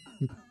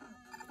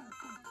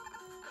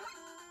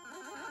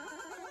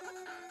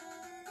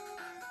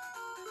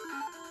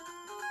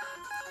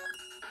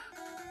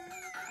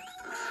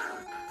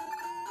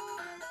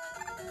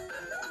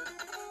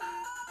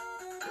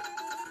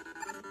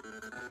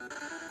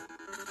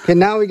 Okay,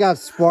 now we got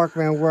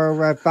Sparkman,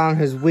 where I found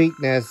his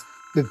weakness,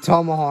 the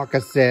Tomahawk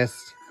Assist.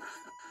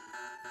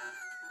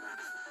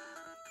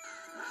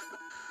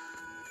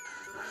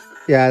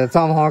 Yeah, the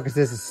Tomahawk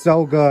Assist is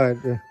so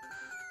good.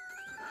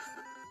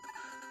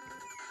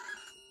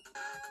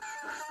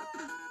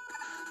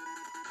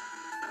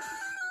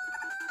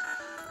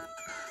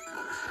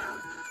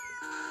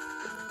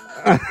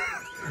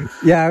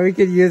 Yeah, we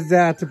can use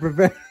that to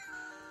prevent...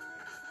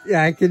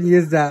 Yeah, I can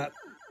use that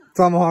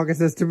Tomahawk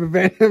Assist to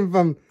prevent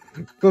him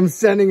from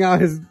sending out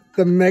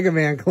the Mega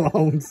Man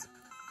clones.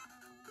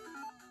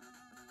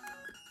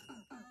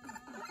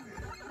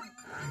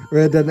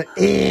 Rather than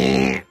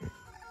the...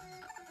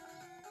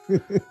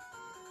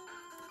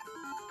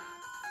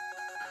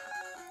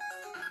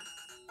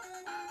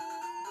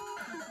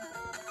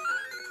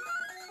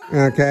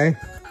 Okay.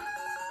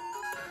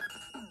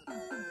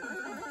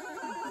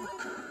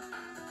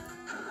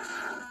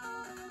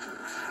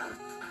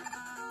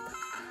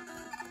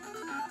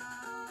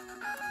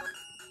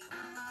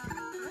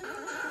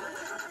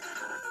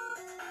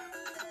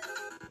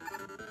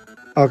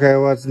 Okay,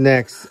 what's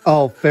next?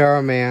 Oh,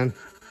 Pharaoh Man.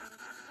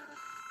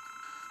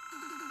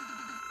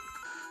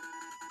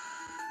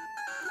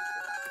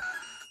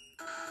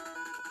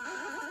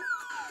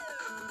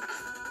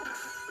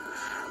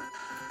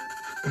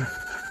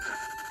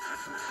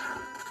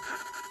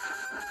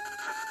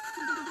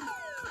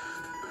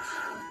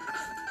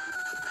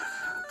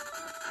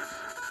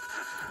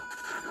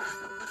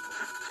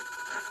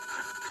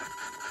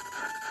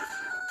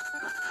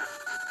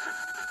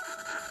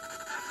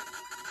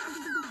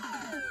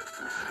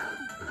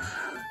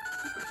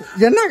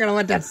 You're not gonna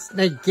let that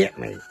snake get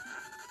me.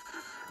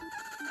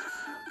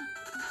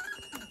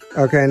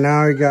 Okay,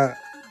 now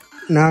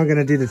I'm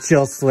gonna do the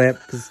Chill Slip,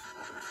 because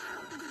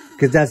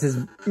that's his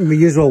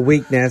usual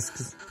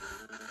weakness.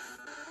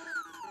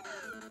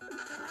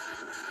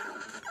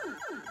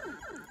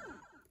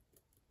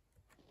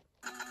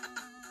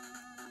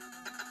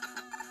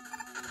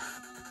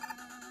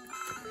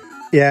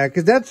 Yeah,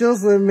 because that Chill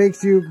Slip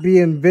makes you be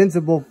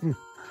invincible,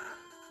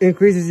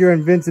 increases your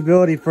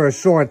invincibility for a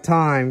short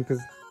time, because...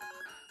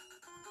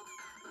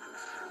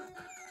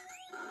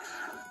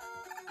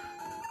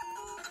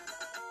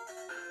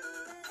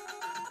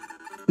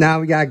 Now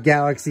we got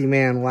Galaxy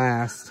Man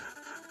last.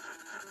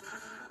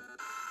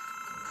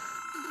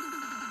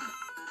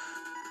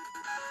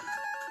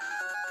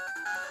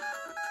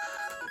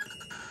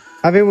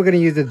 I think we're going to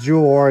use the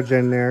Jewel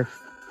Origin there.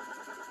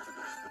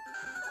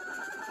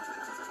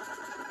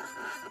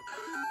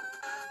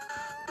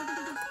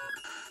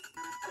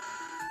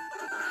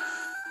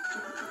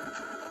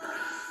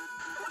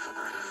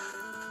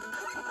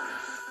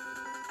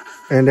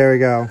 And there we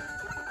go.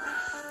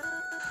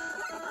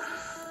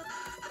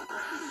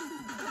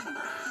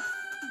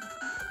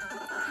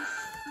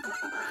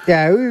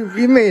 Yeah,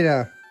 we made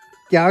a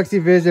Galaxy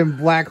Vision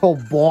black hole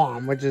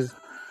bomb, which is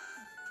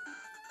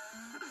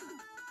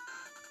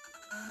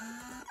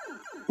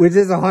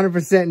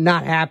 100%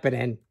 not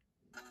happening.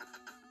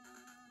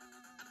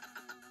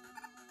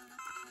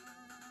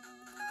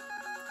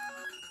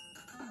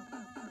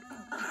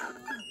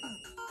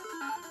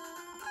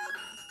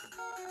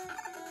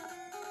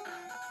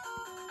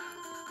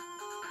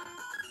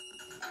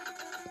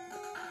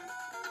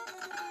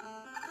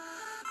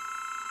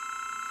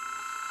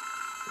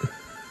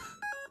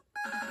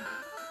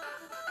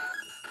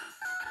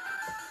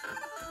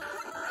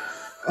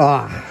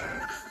 Ah.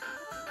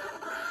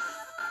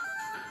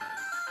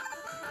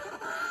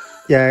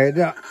 Yeah,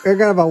 you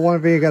got about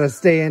one thing, you gotta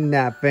stay in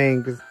that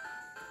thing, 'cause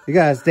you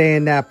gotta stay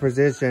in that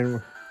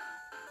position.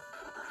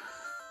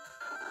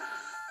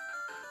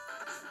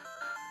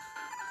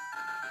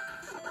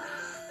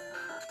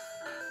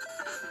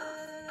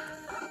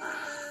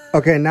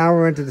 Okay, now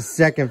we're into the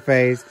second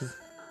phase.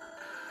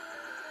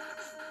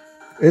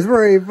 It's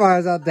where he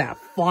fires out that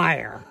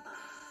fire.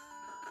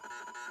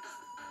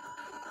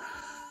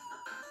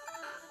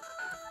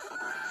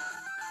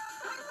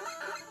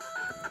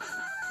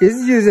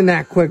 He's using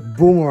that quick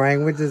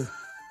boomerang, which is...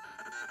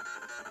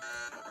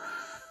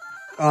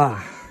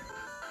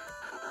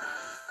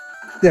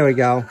 There we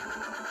go.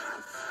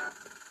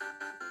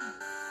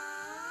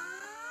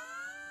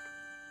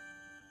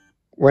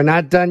 We're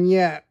not done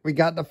yet. We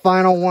got the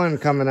final one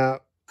coming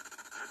up.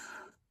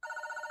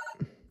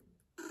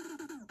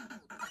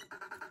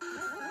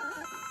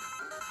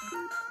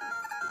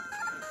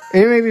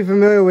 And you may be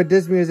familiar with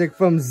this music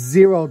from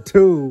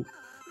 02.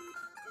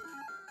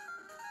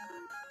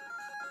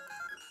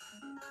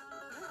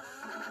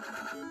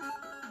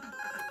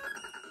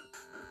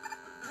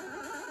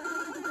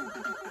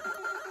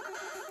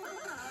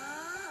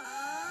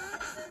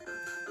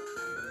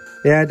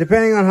 Yeah,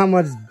 depending on how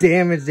much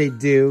damage they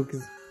do.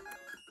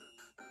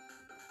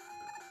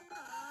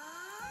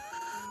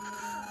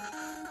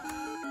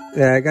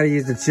 Yeah, I gotta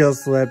use the chill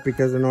slip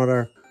because in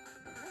order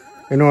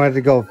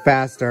to go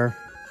faster.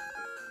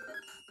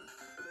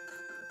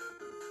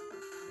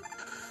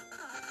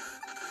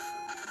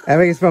 I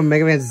think it's from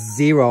Mega Man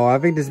 0. I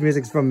think this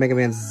music's from Mega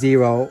Man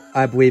 0.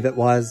 I believe it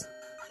was.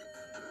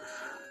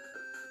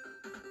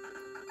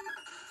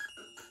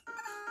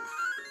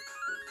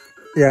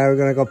 Yeah, we're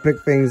gonna go pick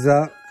things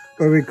up.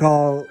 What we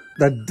call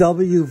the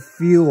W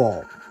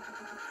fuel.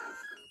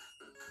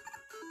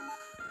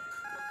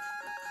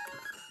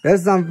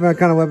 That's some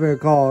kind of weapon we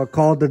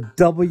called the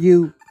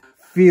W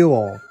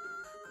fuel.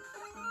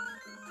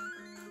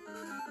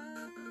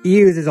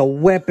 Used as a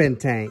weapon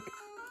tank.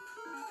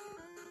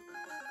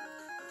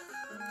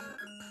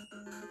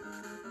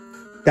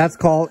 That's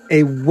called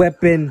a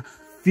weapon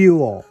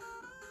fuel.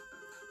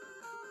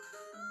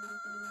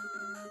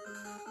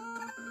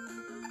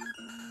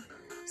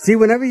 See,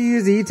 whenever you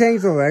use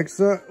E-tanks or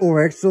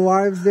extra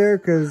lives there,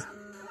 because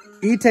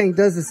E-tank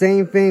does the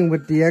same thing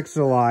with the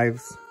extra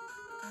lives.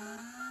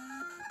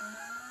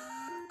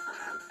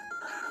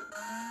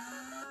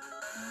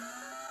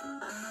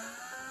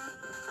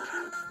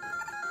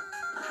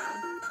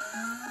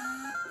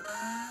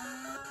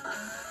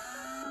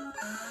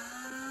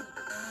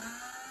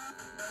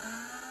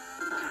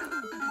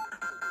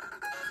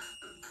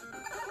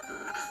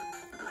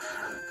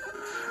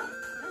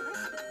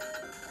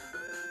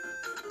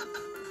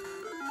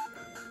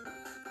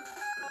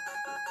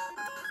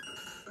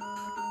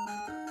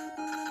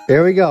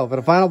 Here we go for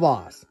the final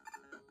boss.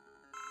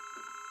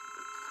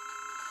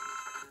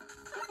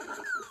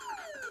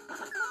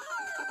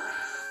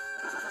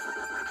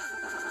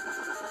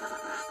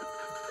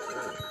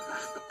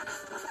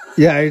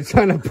 Yeah, you're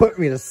trying to put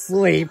me to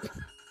sleep,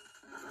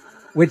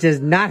 which is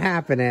not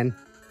happening.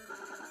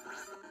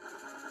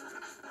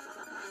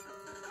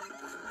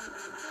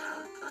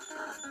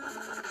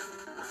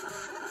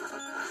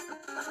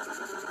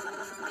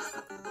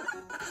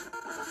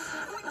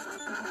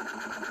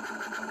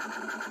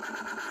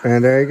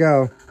 And there you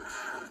go.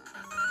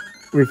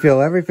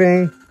 Refill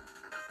everything.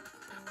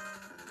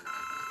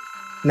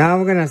 Now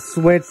we're going to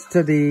switch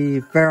to the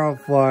Feral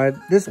Flood.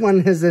 This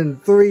one is in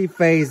 3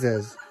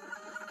 phases.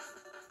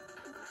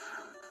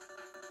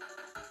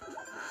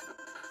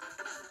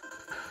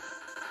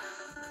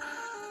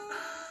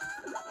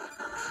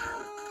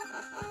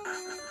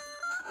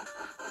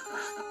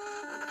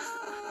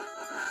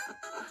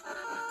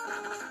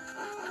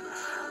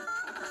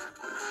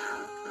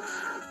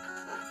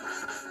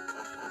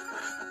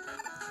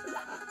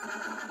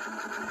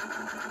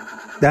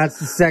 That's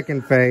the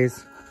second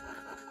phase.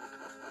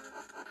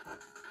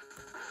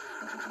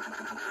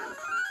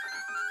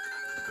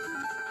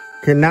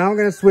 Okay, now I'm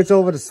going to switch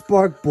over to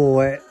Spark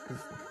Bullet.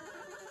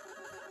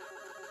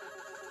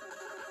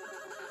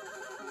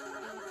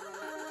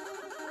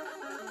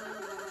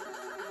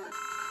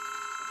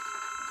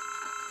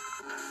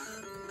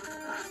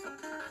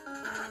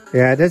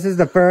 Yeah, this is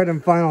the third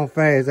and final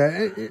phase.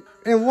 And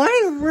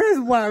where's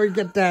Wily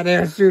get that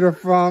air shooter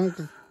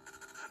from?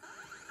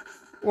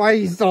 Why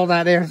he stole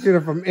that air shooter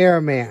from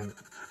Airman?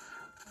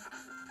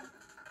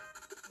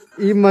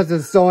 He must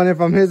have stolen it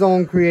from his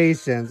own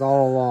creations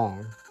all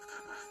along.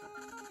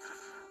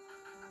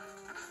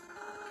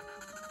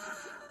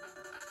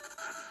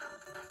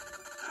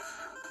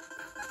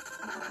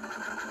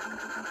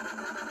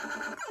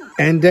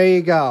 And there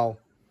you go.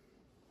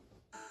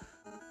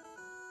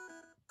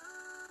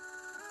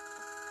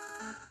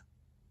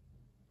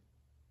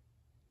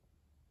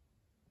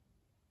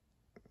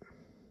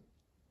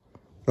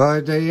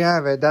 Well, there you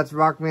have it. That's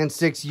Rockman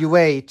 6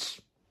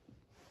 UH.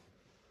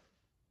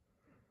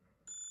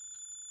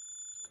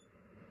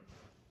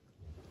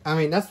 I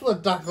mean, that's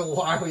what Dr.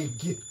 Wily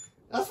gets.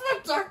 That's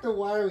what Dr.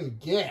 Wily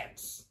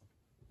gets.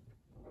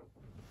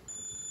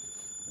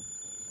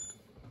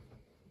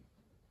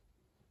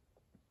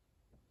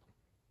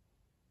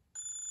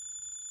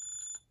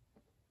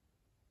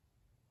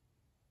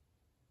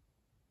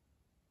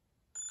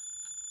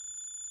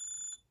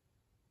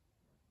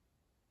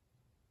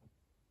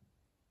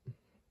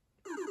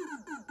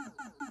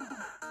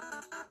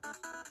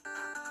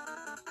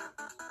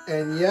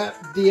 And yep,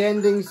 the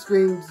ending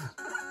screams.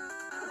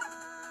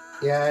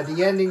 Yeah,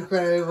 the ending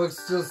credit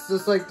looks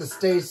just like the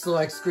stage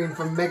select screen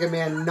from Mega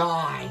Man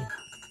 9.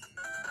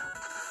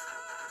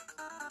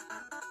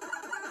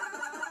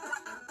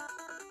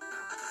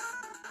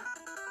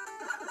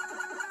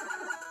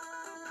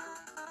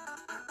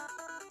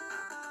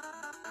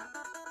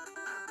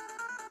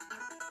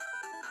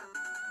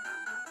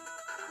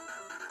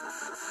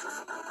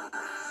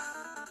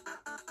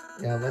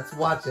 Yeah, let's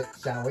watch it,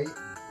 shall we?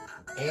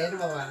 And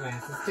Robot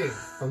Masters too,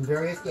 from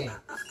various games.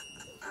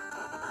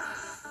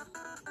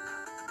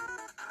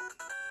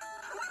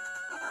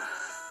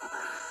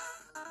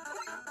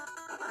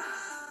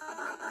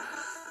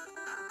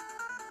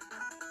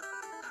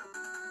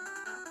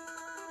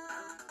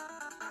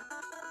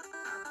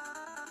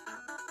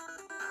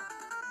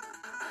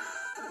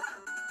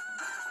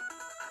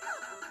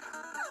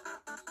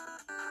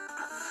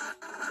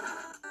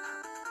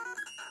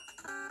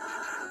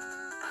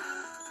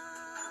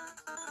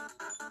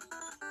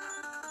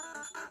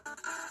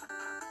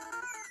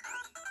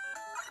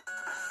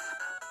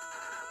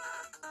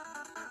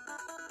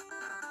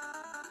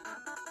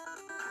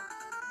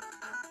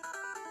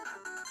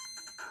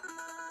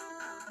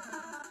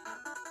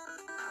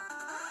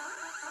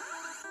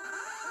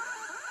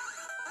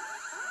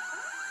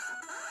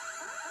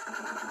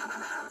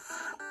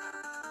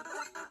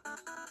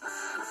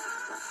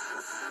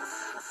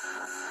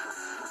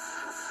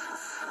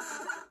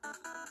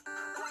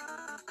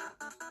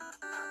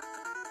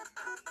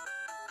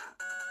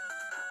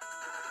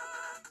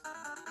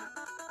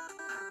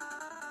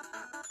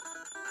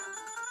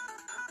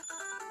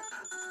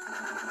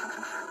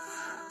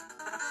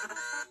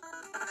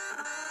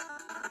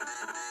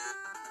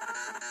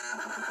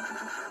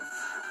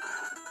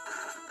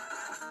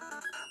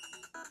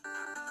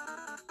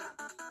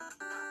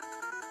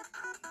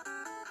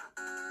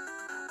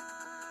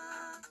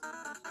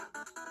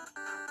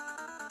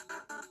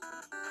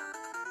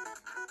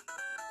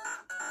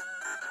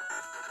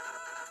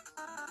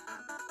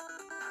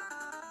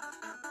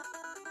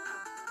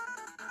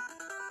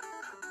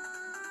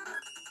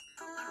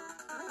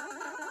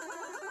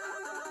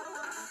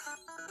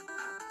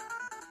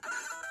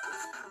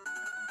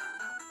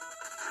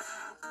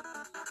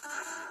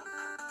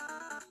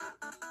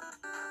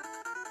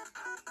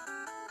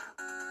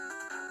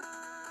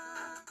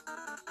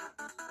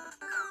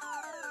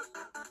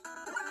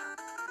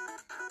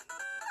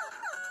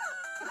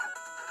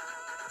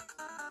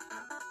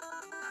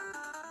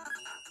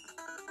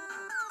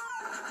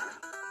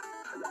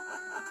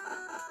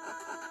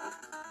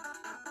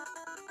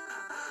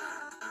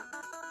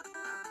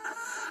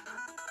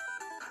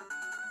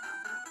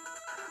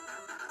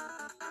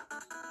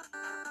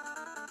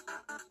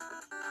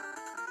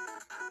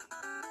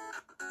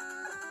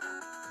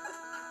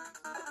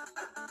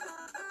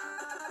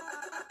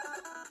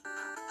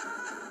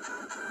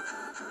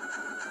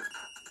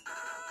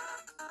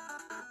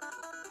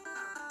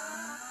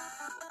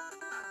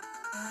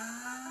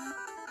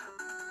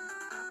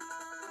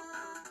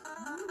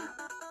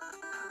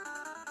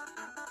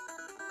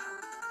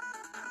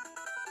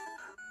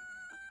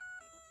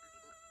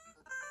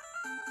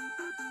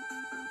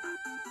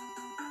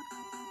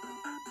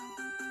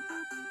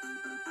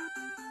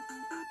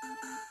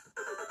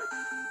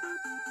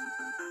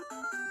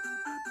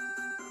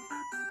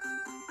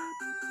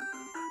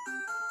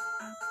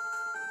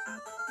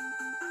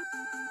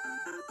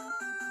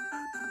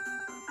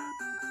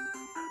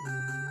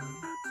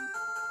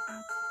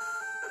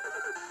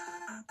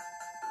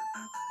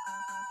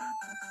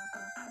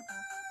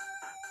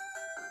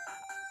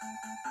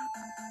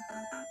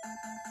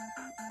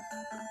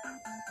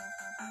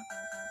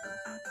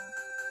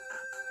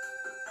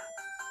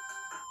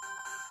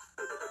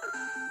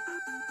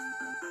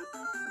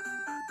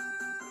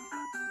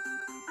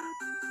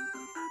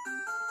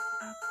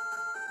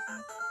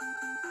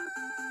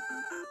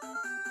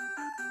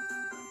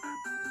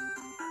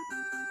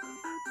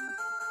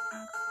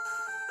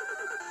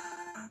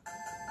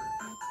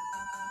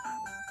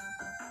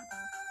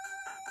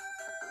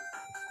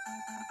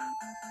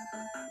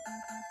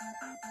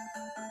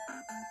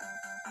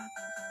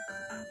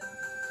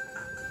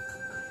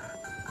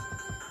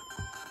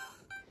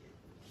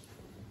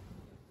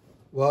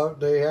 Well,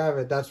 there you have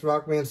it. That's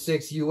Rockman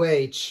 6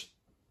 UH,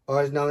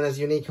 or is known as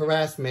Unique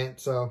Harassment.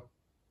 So,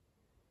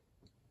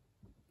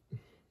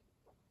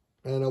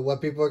 I don't know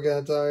what people are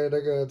going to tell you.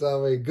 They're going to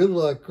tell me, good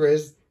luck,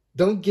 Chris.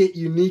 Don't get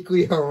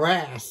uniquely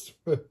harassed.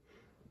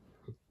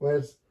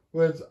 which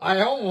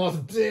I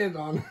almost did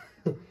on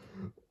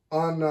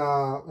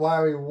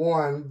Wily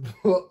 1.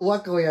 But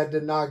luckily, I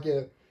did not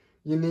get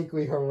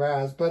uniquely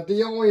harassed. But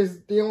the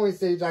only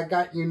stage I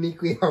got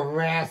uniquely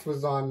harassed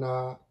was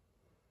on...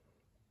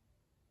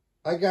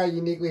 I got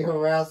uniquely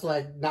harassed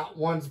like not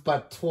once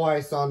but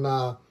twice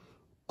on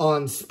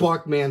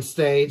Sparkman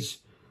stage,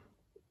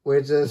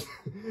 which is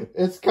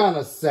it's kind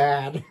of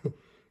sad.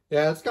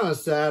 Yeah, it's kind of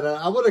sad.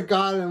 I would have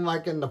got him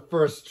like in the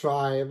first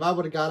try. If I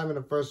would have got him in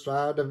the first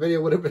try, the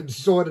video would have been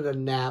shorter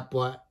than that.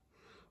 But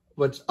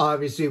which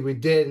obviously we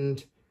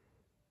didn't,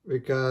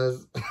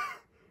 because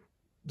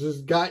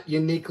just got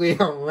uniquely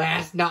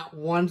harassed not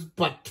once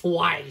but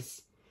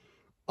twice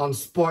on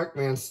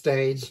Sparkman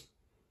stage.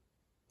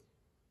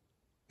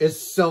 It's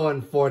so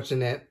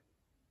unfortunate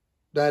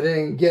that I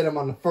didn't get him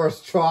on the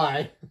first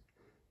try.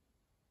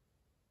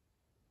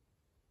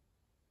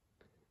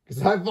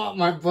 Because I thought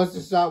my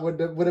Buster Shot would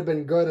have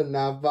been good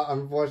enough, but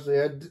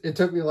unfortunately it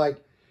took me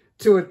like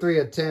 2 or 3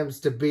 attempts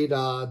to beat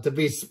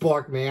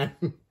Sparkman.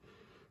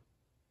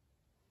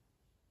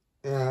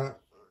 Yeah.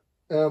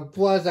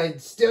 Plus, I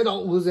still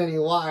don't lose any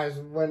lives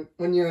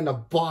when you're in a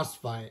boss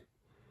fight.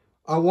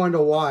 I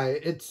wonder why.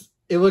 It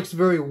looks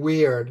very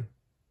weird.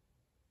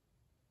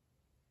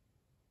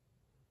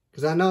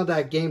 Because I know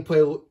that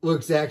gameplay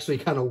looks actually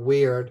kind of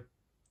weird.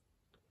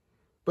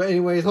 But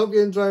anyways, hope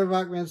you enjoy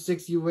Rockman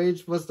 6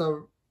 UH. Plus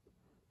the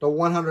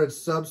 100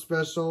 sub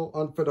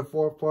special for the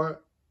 4th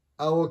part.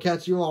 I will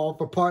catch you all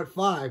for part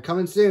 5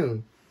 coming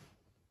soon.